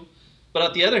out in you. But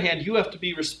on the other hand, you have to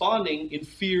be responding in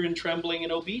fear and trembling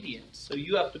and obedience. So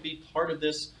you have to be part of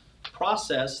this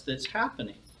process that's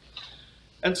happening.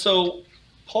 And so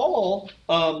Paul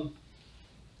has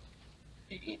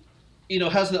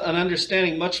an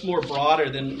understanding much more broader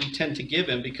than we tend to give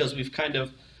him, because we've kind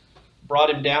of brought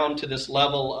him down to this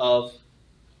level of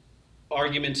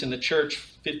arguments in the church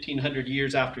 1,500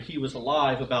 years after he was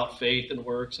alive about faith and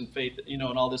works and faith, and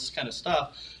all this kind of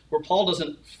stuff, where Paul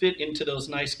doesn't fit into those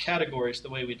nice categories the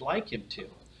way we'd like him to.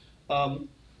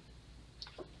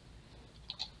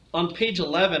 On page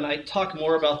 11, I talk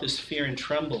more about this fear and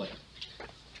trembling.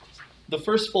 The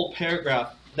first full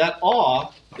paragraph, that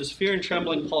awe, this fear and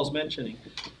trembling Paul's mentioning,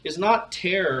 is not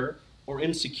terror or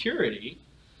insecurity,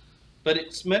 but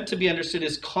it's meant to be understood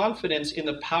as confidence in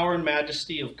the power and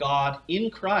majesty of God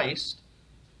in Christ,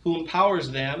 who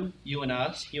empowers them, you and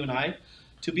I,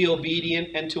 to be obedient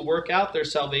and to work out their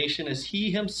salvation as he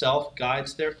himself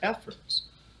guides their efforts.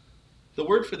 The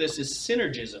word for this is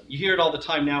synergism. You hear it all the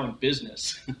time now in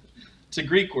business. It's a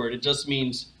Greek word. It just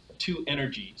means two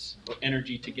energies, or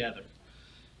energy together.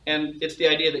 And it's the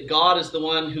idea that God is the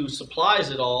one who supplies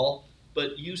it all,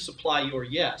 but you supply your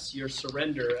yes, your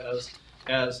surrender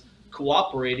as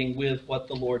cooperating with what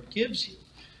the Lord gives you.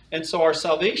 And so our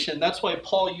salvation, that's why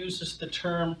Paul uses the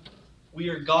term, we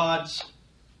are God's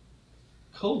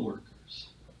co-workers.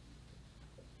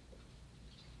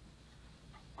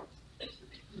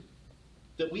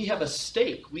 That we have a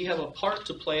stake, we have a part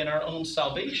to play in our own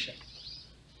salvation.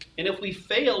 And if we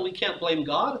fail, we can't blame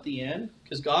God at the end,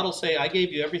 because God will say, I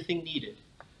gave you everything needed.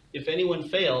 If anyone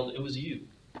failed, it was you.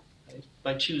 Right?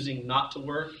 By choosing not to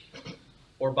work,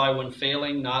 or by when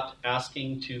failing, not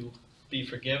asking to be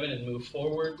forgiven and move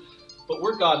forward. But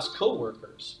we're God's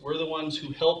co-workers. We're the ones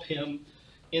who help him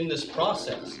in this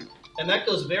process. And that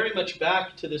goes very much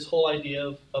back to this whole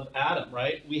idea of Adam,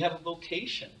 right? We have a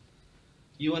vocation.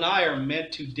 You and I are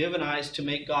meant to divinize, to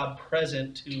make God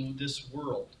present to this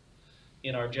world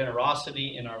in our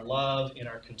generosity, in our love, in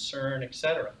our concern,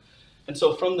 etc. And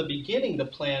so from the beginning, the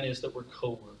plan is that we're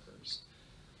co-workers.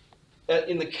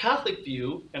 In the Catholic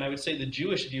view, and I would say the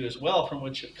Jewish view as well, from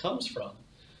which it comes from,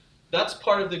 that's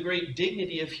part of the great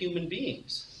dignity of human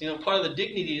beings. You know, part of the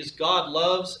dignity is God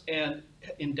loves and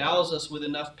endows us with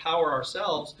enough power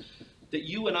ourselves that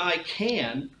you and I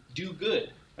can do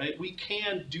good, right? We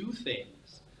can do things.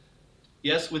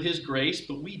 Yes, with his grace,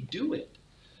 but we do it.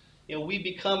 You know, we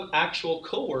become actual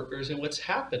co-workers in what's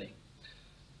happening.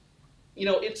 You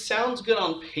know, it sounds good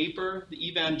on paper, the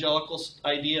evangelical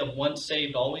idea of once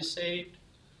saved, always saved,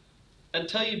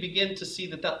 until you begin to see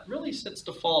that that really starts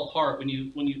to fall apart when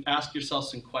you ask yourself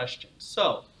some questions.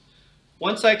 So,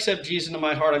 once I accept Jesus into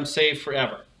my heart, I'm saved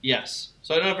forever. Yes.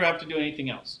 So I don't ever have to do anything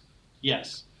else.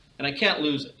 Yes. And I can't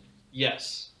lose it.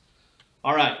 Yes.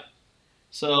 All right.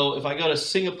 So if I go to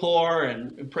Singapore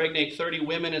and impregnate 30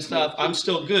 women and stuff, I'm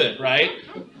still good, right?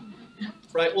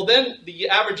 Right. Well, then the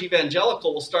average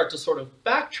evangelical will start to sort of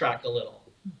backtrack a little,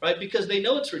 right? Because they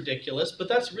know it's ridiculous, but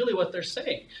that's really what they're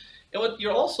saying. And what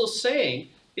you're also saying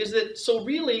is that, so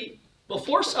really,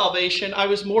 before salvation, I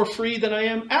was more free than I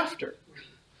am after.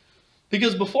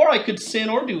 Because before I could sin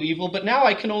or do evil, but now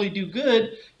I can only do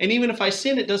good, and even if I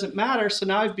sin, it doesn't matter, so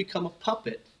now I've become a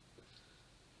puppet.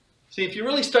 See, if you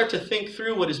really start to think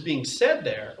through what is being said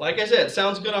there, like I said, it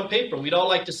sounds good on paper. We'd all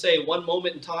like to say one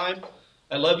moment in time,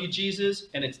 I love you, Jesus,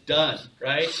 and it's done,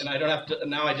 right? And I don't have to,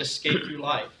 now I just skate through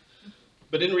life.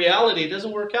 But in reality, it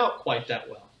doesn't work out quite that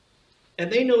well.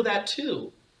 And they know that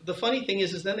too. The funny thing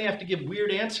is then they have to give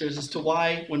weird answers as to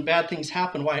why, when bad things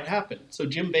happen, why it happened. So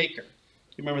Jim Bakker,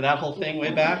 you remember that whole thing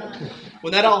way back?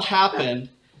 When that all happened,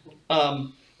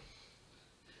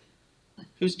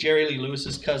 who's Jerry Lee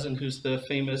Lewis's cousin, he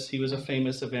was a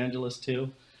famous evangelist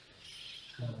too?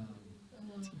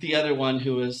 The other one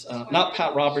who was, not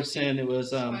Pat Robertson, it was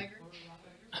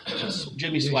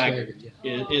Jimmy Swaggart,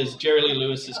 is Jerry Lee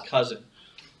Lewis's cousin.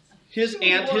 His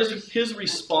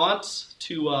response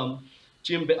to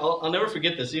Jim, I'll never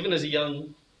forget this, even as a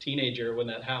young teenager when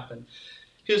that happened.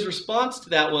 His response to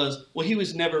that was, well, he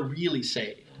was never really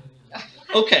saved.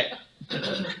 Okay.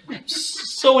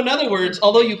 So in other words,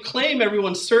 although you claim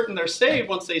everyone's certain they're saved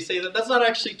once they say that, that's not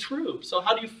actually true. So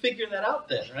how do you figure that out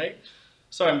then, right?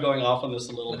 Sorry, I'm going off on this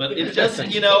a little bit. It just,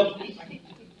 you know,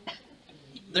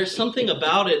 there's something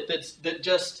about it that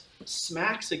just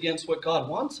smacks against what God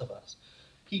wants of us.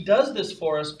 He does this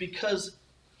for us because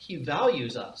he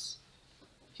values us.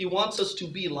 He wants us to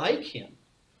be like him.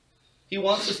 He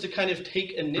wants us to kind of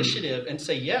take initiative and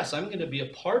say, yes, I'm going to be a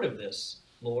part of this,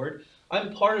 Lord.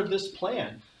 I'm part of this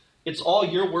plan. It's all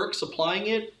your work supplying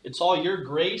it. It's all your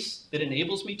grace that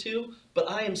enables me to. But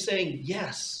I am saying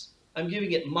yes. I'm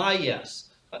giving it my yes.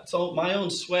 So my own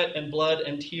sweat and blood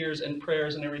and tears and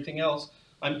prayers and everything else,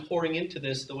 I'm pouring into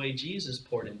this the way Jesus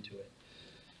poured into it.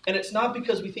 And it's not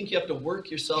because we think you have to work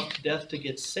yourself to death to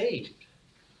get saved.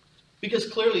 Because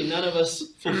clearly none of us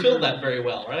fulfill that very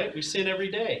well, right? We sin every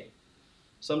day,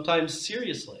 sometimes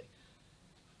seriously.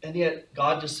 And yet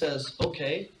God just says,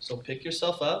 okay, so pick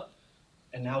yourself up,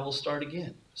 and now we'll start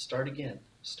again, start again,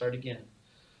 start again.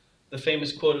 The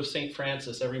famous quote of St.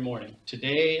 Francis every morning,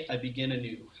 today I begin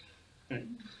anew.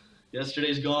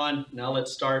 Yesterday's gone, now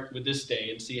let's start with this day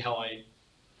and see how I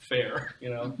fare, you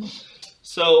know.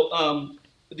 So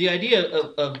the idea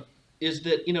is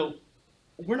that, you know,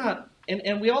 we're not,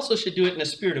 and we also should do it in a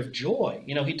spirit of joy.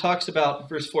 You know, he talks about,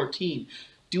 verse 14,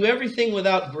 do everything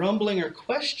without grumbling or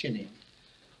questioning,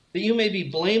 that you may be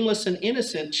blameless and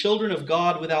innocent, children of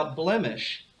God without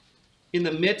blemish, in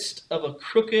the midst of a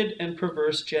crooked and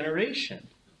perverse generation.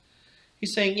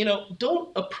 He's saying, you know, don't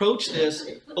approach this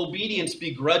obedience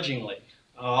begrudgingly.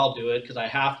 Oh, I'll do it because I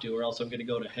have to or else I'm going to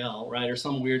go to hell, right? Or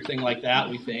some weird thing like that,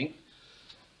 we think.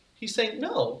 He's saying,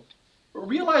 no,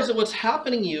 realize that what's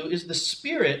happening to you is the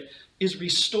Spirit is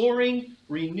restoring,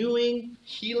 renewing,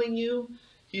 healing you.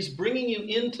 He's bringing you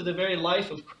into the very life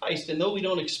of Christ. And though we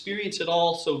don't experience it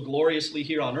all so gloriously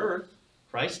here on earth,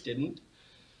 Christ didn't.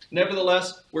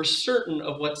 Nevertheless, we're certain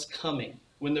of what's coming,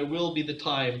 when there will be the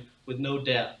time with no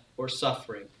death or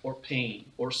suffering or pain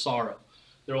or sorrow.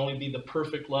 There will only be the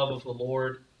perfect love of the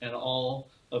Lord and all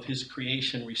of his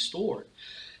creation restored.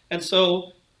 And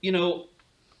so,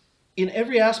 in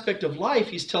every aspect of life,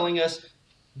 he's telling us,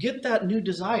 get that new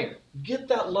desire. Get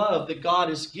that love that God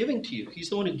is giving to you. He's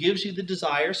the one who gives you the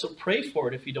desire, so pray for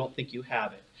it if you don't think you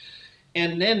have it.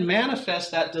 And then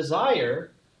manifest that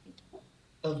desire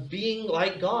of being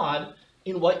like God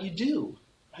in what you do,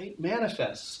 right?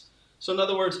 Manifests. So in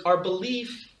other words, our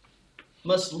belief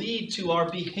must lead to our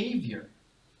behavior.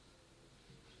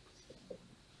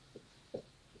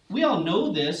 We all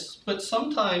know this, but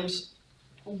sometimes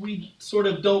we sort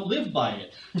of don't live by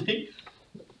it, right?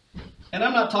 And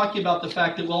I'm not talking about the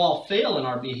fact that we'll all fail in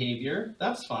our behavior.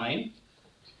 That's fine.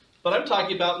 But I'm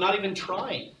talking about not even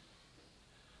trying.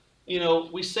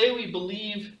 We say we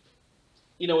believe,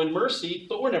 in mercy,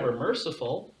 but we're never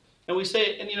merciful. And we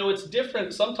say, and it's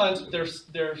different. Sometimes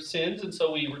they're sins, and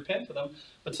so we repent for them.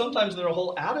 But sometimes they're a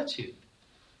whole attitude.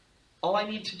 All I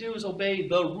need to do is obey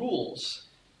the rules.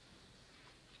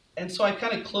 And so I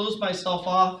kind of close myself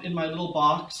off in my little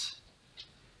box,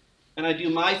 and I do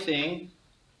my thing.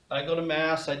 I go to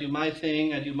Mass, I do my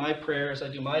thing, I do my prayers, I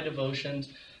do my devotions,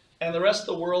 and the rest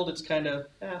of the world, it's kind of,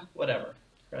 whatever,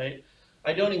 right?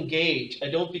 I don't engage. I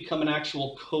don't become an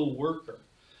actual co-worker.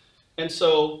 And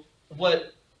so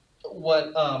what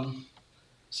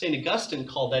St. Augustine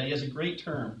called that, he has a great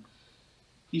term.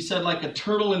 He said, like a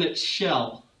turtle in its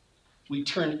shell, we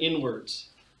turn inwards.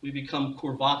 We become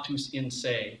curvatus in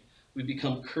se. We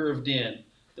become curved in,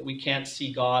 that we can't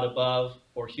see God above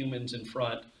or humans in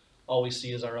front. All we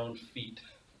see is our own feet,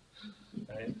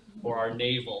 right? Or our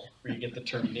navel, where you get the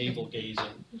term navel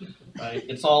gazing, right?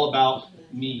 It's all about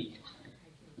me.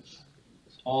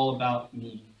 It's all about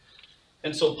me.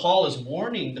 And so Paul is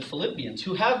warning the Philippians,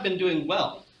 who have been doing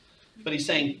well, but he's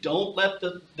saying, don't let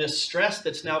the stress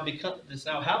that's now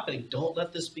happening, don't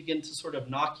let this begin to sort of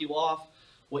knock you off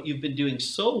what you've been doing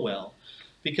so well,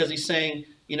 because he's saying,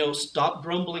 stop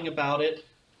grumbling about it.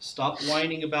 Stop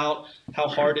whining about how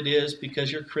hard it is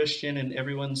because you're Christian and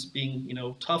everyone's being,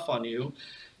 tough on you.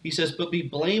 He says, but be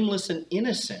blameless and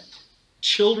innocent,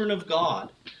 children of God.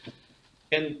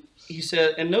 And he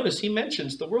said, and notice he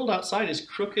mentions the world outside is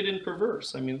crooked and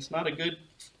perverse. I mean, it's not a good,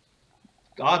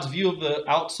 God's view of the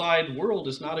outside world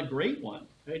is not a great one,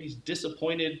 right? He's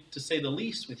disappointed, to say the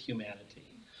least, with humanity.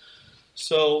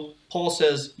 So Paul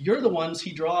says, you're the ones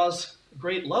he draws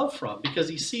great love from because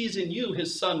he sees in you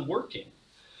his son working.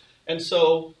 And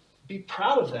so be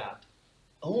proud of that.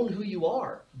 Own who you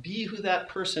are. Be who that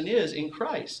person is in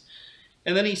Christ.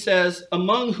 And then he says,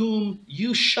 among whom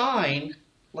you shine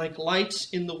like lights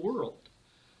in the world.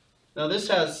 Now this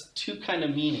has two kind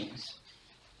of meanings.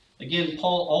 Again,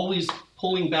 Paul always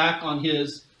pulling back on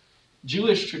his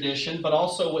Jewish tradition, but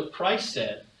also what Christ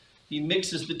said. He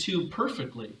mixes the two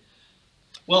perfectly.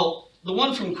 Well, the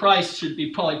one from Christ should be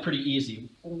probably pretty easy.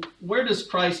 Where does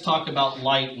Christ talk about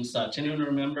light and such? Anyone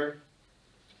remember?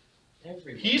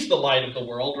 Everywhere. He's the light of the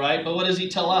world, right? But what does he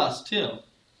tell us, too?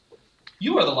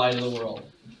 You are the light of the world.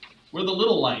 We're the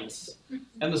little lights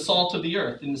and the salt of the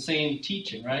earth in the same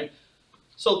teaching, right?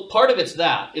 So part of it's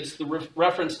that. It's the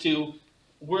reference to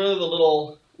we're the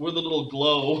little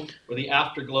glow or the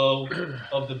afterglow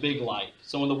of the big light.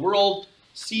 So when the world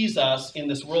sees us in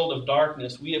this world of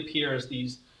darkness, we appear as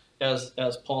these, as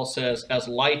Paul says, as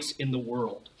lights in the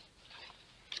world.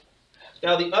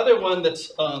 Now the other one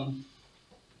that's a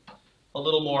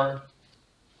little more,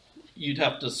 you'd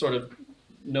have to sort of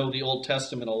know the Old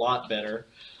Testament a lot better,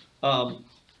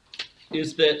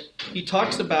 is that he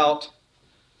talks about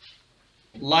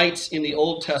lights in the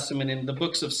Old Testament in the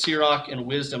books of Sirach and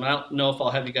Wisdom. I don't know if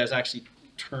I'll have you guys actually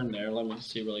turn there. Let me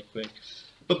see really quick.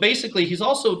 But basically, he's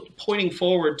also pointing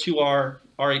forward to our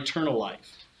eternal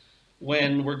life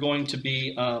when we're going to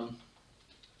be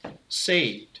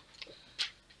saved.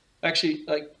 Actually,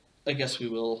 I guess we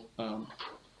will.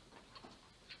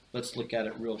 Let's look at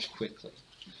it real quickly.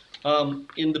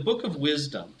 In the book of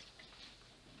Wisdom,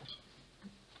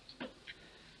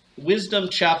 Wisdom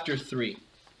chapter 3.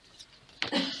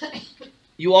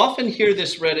 You often hear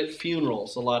this read at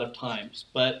funerals a lot of times,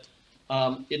 but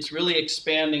it's really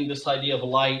expanding this idea of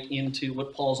light into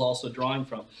what Paul's also drawing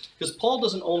from. Because Paul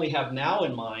doesn't only have now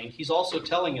in mind, he's also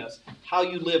telling us how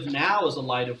you live now as a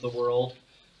light of the world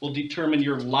will determine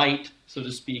your light, so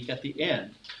to speak, at the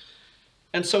end.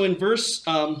 And so in verse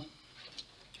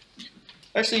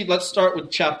Actually, let's start with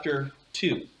chapter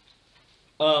 2.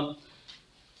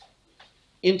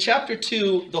 In chapter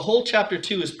 2, the whole chapter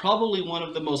 2 is probably one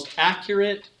of the most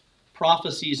accurate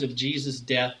prophecies of Jesus'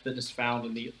 death that is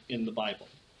found in the Bible.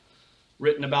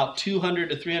 Written about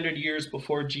 200 to 300 years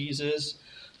before Jesus.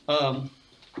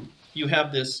 You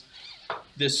have this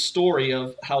story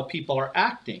of how people are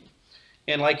acting.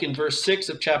 And like in verse 6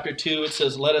 of chapter 2, it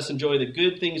says, let us enjoy the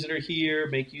good things that are here,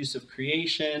 make use of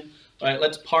creation. All right,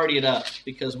 let's party it up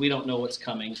because we don't know what's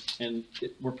coming, and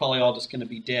we're probably all just going to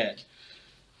be dead.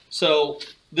 So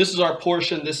this is our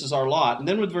portion, this is our lot. And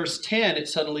then with verse 10, it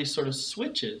suddenly sort of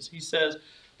switches. He says,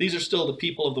 these are still the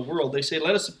people of the world. They say,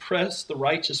 let us oppress the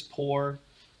righteous poor.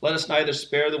 Let us neither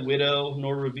spare the widow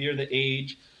nor revere the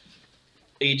aged.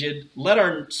 Let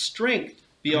our strength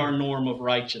be our norm of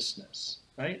righteousness.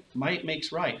 Right? Might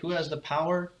makes right. Who has the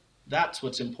power? That's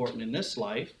what's important in this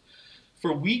life.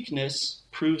 For weakness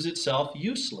proves itself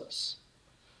useless.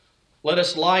 Let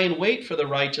us lie in wait for the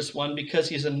righteous one because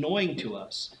he is annoying to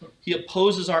us. He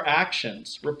opposes our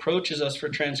actions, reproaches us for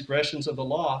transgressions of the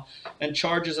law, and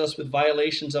charges us with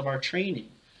violations of our training.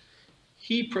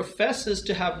 He professes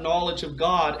to have knowledge of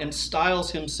God and styles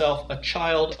himself a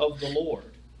child of the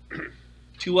Lord.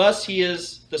 To us he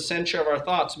is the censure of our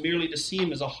thoughts, merely to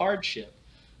seem as a hardship.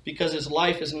 Because his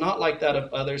life is not like that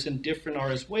of others, and different are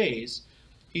his ways.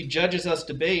 He judges us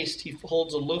debased. He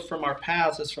holds aloof from our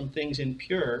paths as from things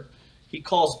impure. He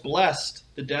calls blessed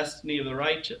the destiny of the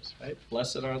righteous. Right?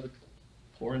 Blessed are the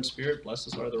poor in spirit.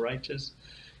 Blessed are the righteous.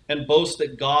 And boasts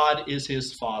that God is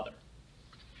his Father.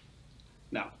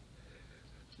 Now,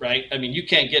 right? I mean, you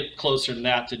can't get closer than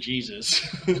that to Jesus.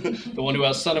 The one who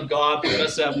has Son of God,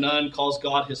 professes to have none, calls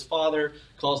God his Father,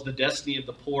 calls the destiny of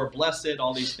the poor blessed,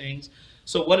 all these things.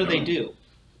 So what do?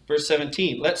 Verse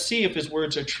 17, let's see if his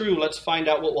words are true. Let's find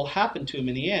out what will happen to him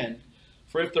in the end.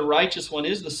 For if the righteous one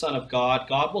is the Son of God,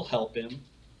 God will help him,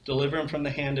 deliver him from the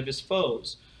hand of his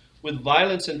foes. With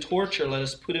violence and torture, let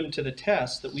us put him to the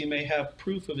test, that we may have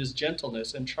proof of his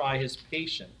gentleness and try his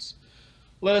patience.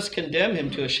 Let us condemn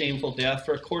him to a shameful death,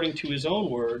 for according to his own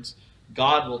words,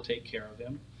 God will take care of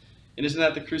him. And isn't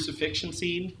that the crucifixion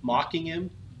scene? Mocking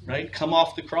him? Right? Come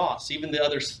off the cross. Even the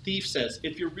other thief says,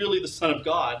 if you're really the Son of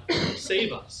God,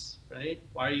 save us. Right?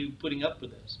 Why are you putting up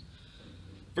with this?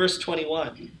 Verse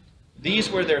 21. These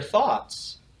were their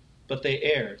thoughts, but they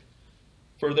erred.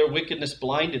 For their wickedness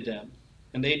blinded them,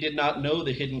 and they did not know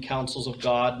the hidden counsels of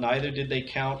God, neither did they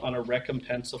count on a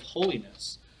recompense of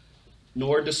holiness,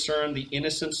 nor discern the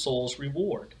innocent soul's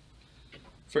reward.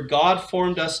 For God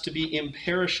formed us to be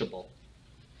imperishable.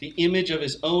 The image of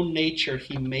his own nature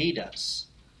he made us.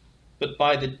 But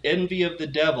by the envy of the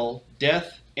devil,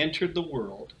 death entered the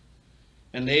world,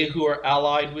 and they who are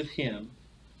allied with him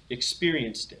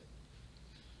experienced it.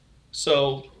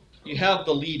 So you have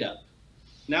the lead up.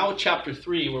 Now chapter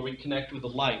 3, where we connect with the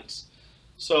lights.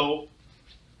 So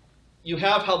you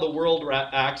have how the world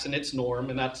acts and its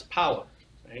norm, and that's power.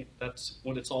 Right? That's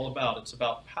what it's all about. It's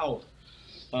about power.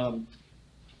 And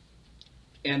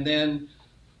then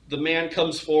the man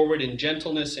comes forward in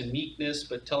gentleness and meekness,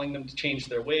 but telling them to change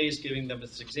their ways, giving them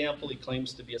this example. He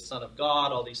claims to be a son of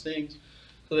God, all these things.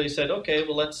 So they said, okay,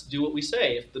 well, let's do what we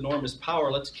say. If the norm is power,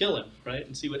 let's kill him, right,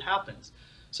 and see what happens.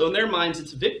 So in their minds,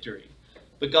 it's victory.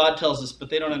 But God tells us, but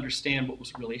they don't understand what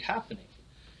was really happening.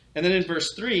 And then in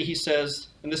verse 3, he says,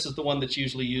 and this is the one that's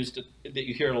usually used, that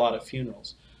you hear a lot at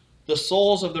funerals, the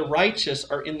souls of the righteous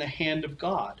are in the hand of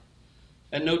God,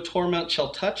 and no torment shall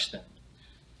touch them.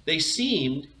 They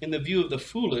seemed, in the view of the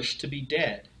foolish, to be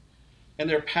dead, and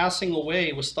their passing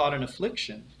away was thought an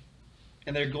affliction,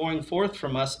 and their going forth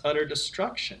from us utter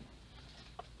destruction.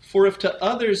 For if to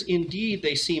others indeed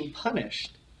they seem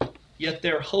punished, yet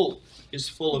their hope is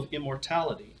full of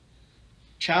immortality.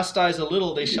 Chastise a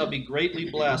little, they shall be greatly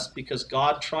blessed, because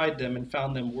God tried them and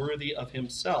found them worthy of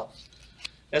himself.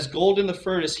 As gold in the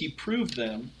furnace he proved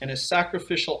them, and as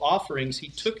sacrificial offerings he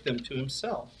took them to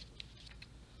himself.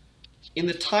 In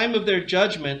the time of their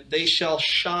judgment they shall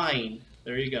shine,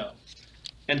 there you go,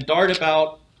 and dart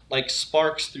about like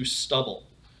sparks through stubble.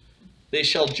 They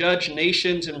shall judge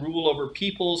nations and rule over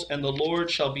peoples, and the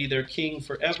Lord shall be their king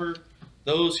forever.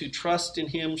 Those who trust in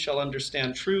him shall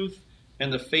understand truth,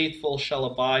 and the faithful shall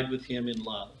abide with him in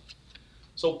love.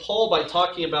 So Paul, by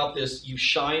talking about this, you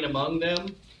shine among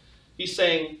them, he's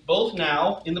saying both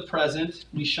now, in the present,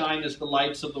 we shine as the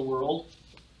lights of the world,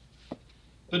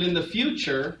 but in the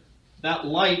future, that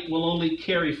light will only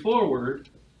carry forward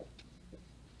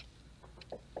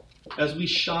as we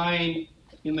shine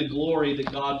in the glory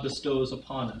that God bestows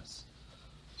upon us.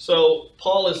 So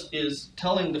Paul is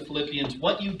telling the Philippians,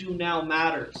 what you do now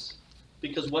matters.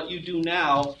 because what you do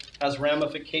now has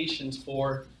ramifications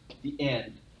for the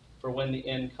end, for when the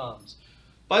end comes.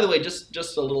 By the way,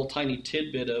 just a little tiny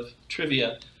tidbit of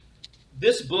trivia.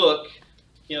 This book,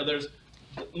 there's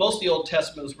most of the Old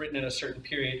Testament was written in a certain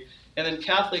period, and then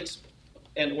Catholics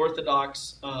and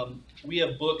Orthodox, we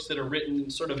have books that are written in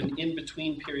sort of an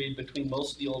in-between period between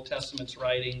most of the Old Testament's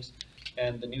writings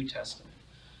and the New Testament.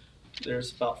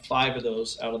 There's about 5 of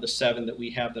those out of the 7 that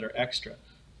we have that are extra.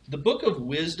 The Book of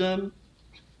Wisdom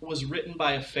was written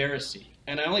by a Pharisee,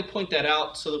 and I only point that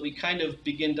out so that we kind of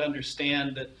begin to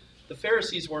understand that the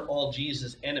Pharisees weren't all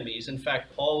Jesus' enemies. In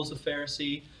fact, Paul was a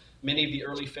Pharisee. Many of the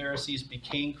early Pharisees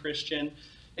became Christian.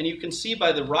 And you can see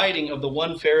by the writing of the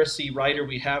one Pharisee writer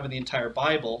we have in the entire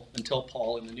Bible, until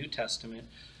Paul in the New Testament,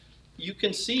 you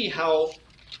can see how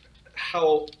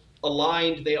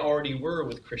aligned they already were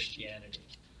with Christianity.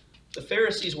 The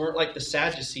Pharisees weren't like the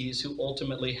Sadducees who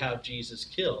ultimately have Jesus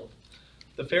killed.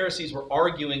 The Pharisees were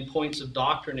arguing points of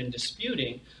doctrine and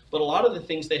disputing, but a lot of the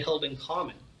things they held in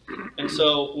common. And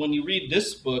so when you read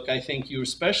this book, I think you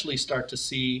especially start to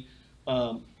see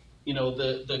the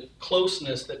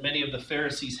closeness that many of the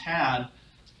Pharisees had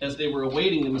as they were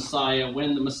awaiting the Messiah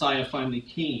when the Messiah finally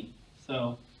came.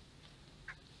 So,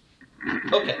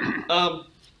 okay.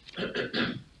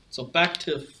 So back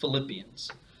to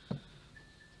Philippians.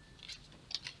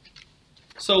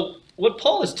 So what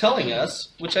Paul is telling us,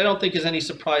 which I don't think is any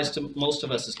surprise to most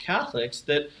of us as Catholics,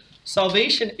 that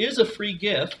salvation is a free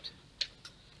gift,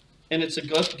 and it's a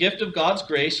gift of God's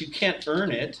grace. You can't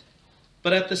earn it.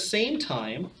 But at the same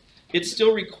time, it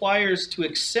still requires to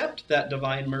accept that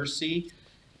divine mercy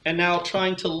and now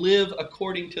trying to live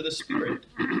according to the Spirit.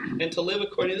 And to live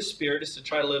according to the Spirit is to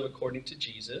try to live according to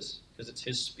Jesus, because it's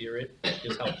his Spirit,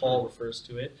 is how Paul refers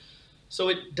to it. So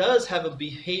it does have a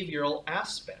behavioral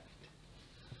aspect.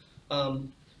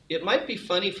 It might be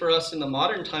funny for us in the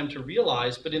modern time to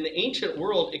realize, but in the ancient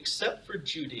world, except for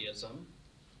Judaism,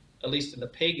 at least in the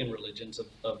pagan religions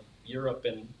of Europe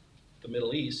and the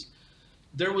Middle East,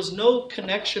 there was no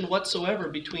connection whatsoever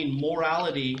between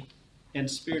morality and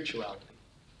spirituality.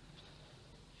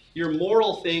 Your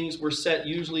moral things were set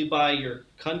usually by your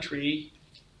country,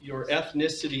 your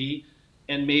ethnicity,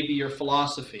 and maybe your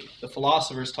philosophy. The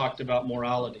philosophers talked about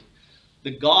morality.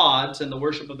 The gods and the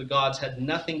worship of the gods had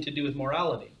nothing to do with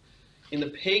morality. In the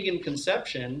pagan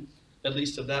conception, at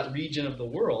least of that region of the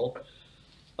world,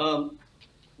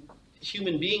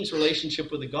 human beings'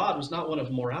 relationship with a god was not one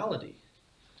of morality.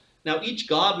 Now, each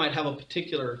god might have a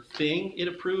particular thing it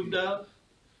approved of,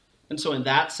 and so in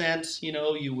that sense,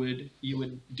 you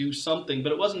would do something,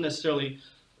 but it wasn't necessarily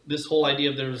this whole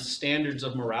idea of there was standards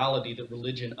of morality that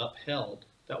religion upheld.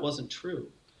 That wasn't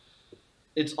true.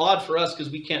 It's odd for us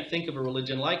because we can't think of a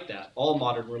religion like that. All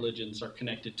modern religions are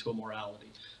connected to a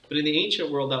morality. But in the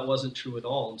ancient world, that wasn't true at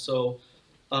all. And so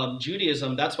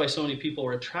Judaism, that's why so many people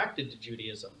were attracted to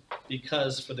Judaism,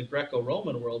 because for the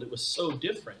Greco-Roman world, it was so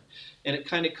different. And it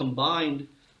kind of combined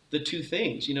the two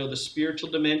things, the spiritual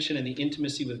dimension and the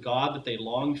intimacy with God that they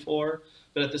longed for.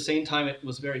 But at the same time, it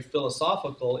was very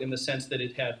philosophical in the sense that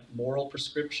it had moral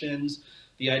prescriptions,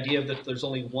 the idea that there's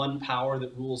only one power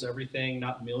that rules everything,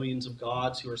 not millions of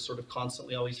gods who are sort of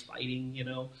constantly always fighting,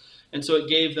 And so it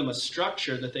gave them a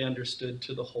structure that they understood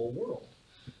to the whole world,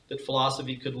 that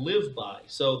philosophy could live by.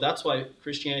 So that's why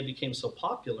Christianity became so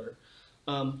popular.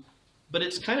 But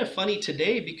it's kind of funny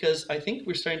today because I think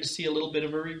we're starting to see a little bit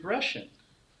of a regression.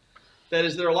 That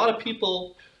is, there are a lot of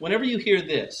people, whenever you hear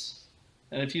this,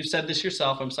 and if you've said this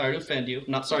yourself, I'm sorry to offend you.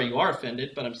 I'm not sorry you are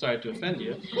offended, but I'm sorry to offend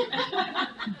you.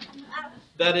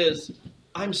 That is,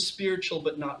 I'm spiritual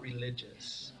but not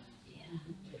religious.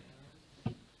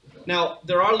 Now,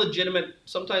 there are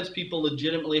sometimes people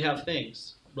legitimately have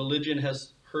things. Religion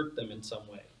has hurt them in some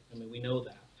way. We know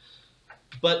that.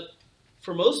 But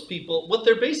for most people, what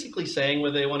they're basically saying,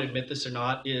 whether they want to admit this or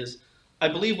not, is, I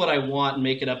believe what I want and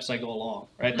make it up as I go along,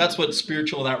 right? That's what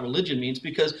spiritual without religion means,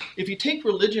 because if you take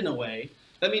religion away,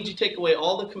 that means you take away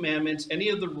all the commandments, any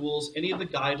of the rules, any of the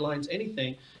guidelines,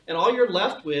 anything, and all you're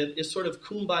left with is sort of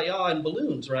kumbaya and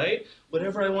balloons, right?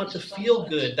 Whatever I want to feel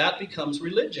good, that becomes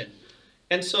religion.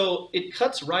 And so it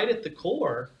cuts right at the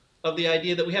core of the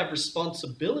idea that we have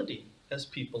responsibility as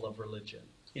people of religion,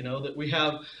 that we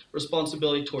have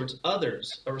responsibility towards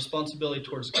others, a responsibility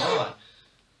towards God.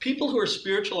 People who are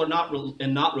spiritual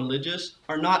and not religious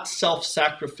are not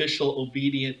self-sacrificial,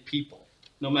 obedient people,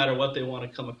 no matter what they want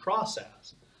to come across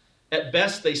as. At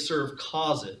best, they serve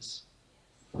causes,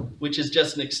 which is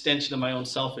just an extension of my own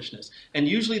selfishness. And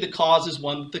usually the cause is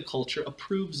one that the culture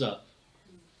approves of.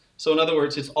 So in other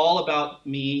words, it's all about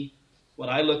me, what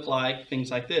I look like,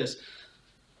 things like this.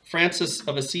 Francis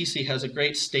of Assisi has a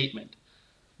great statement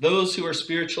Those who are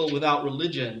spiritual without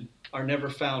religion are never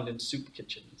found in soup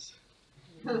kitchens.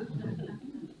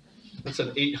 That's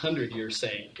an 800-year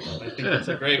saying. I think that's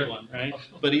a great one, right?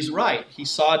 But he's right. He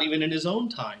saw it even in his own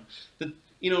time. That,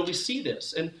 we see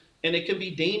this, and it can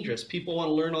be dangerous. People want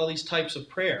to learn all these types of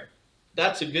prayer.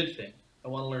 That's a good thing. I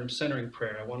want to learn centering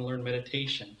prayer. I want to learn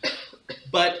meditation.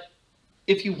 But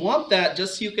if you want that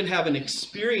just so you can have an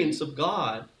experience of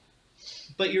God,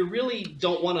 but you really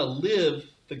don't want to live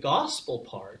the gospel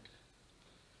part,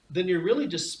 then you're really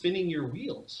just spinning your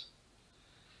wheels.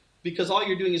 Because all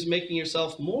you're doing is making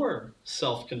yourself more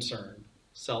self-concerned,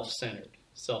 self-centered,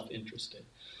 self-interested.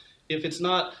 If it's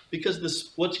not,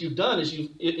 because what you've done is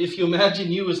if you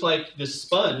imagine you as like this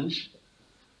sponge,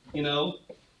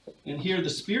 and here the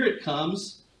Spirit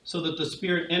comes so that the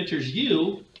Spirit enters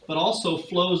you, but also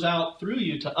flows out through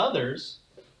you to others.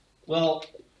 Well,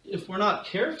 if we're not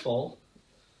careful,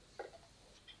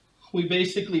 we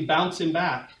basically bounce him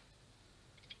back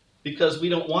because we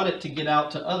don't want it to get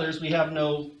out to others. We have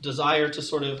no desire to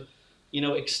sort of,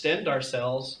 extend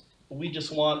ourselves. We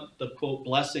just want the, quote,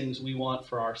 blessings we want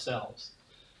for ourselves.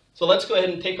 So let's go ahead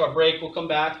and take our break. We'll come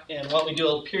back, and while we do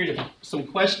a period of some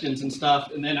questions and stuff,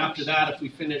 and then after that, if we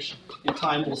finish in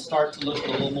time, we'll start to look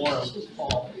a little more of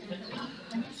Paul.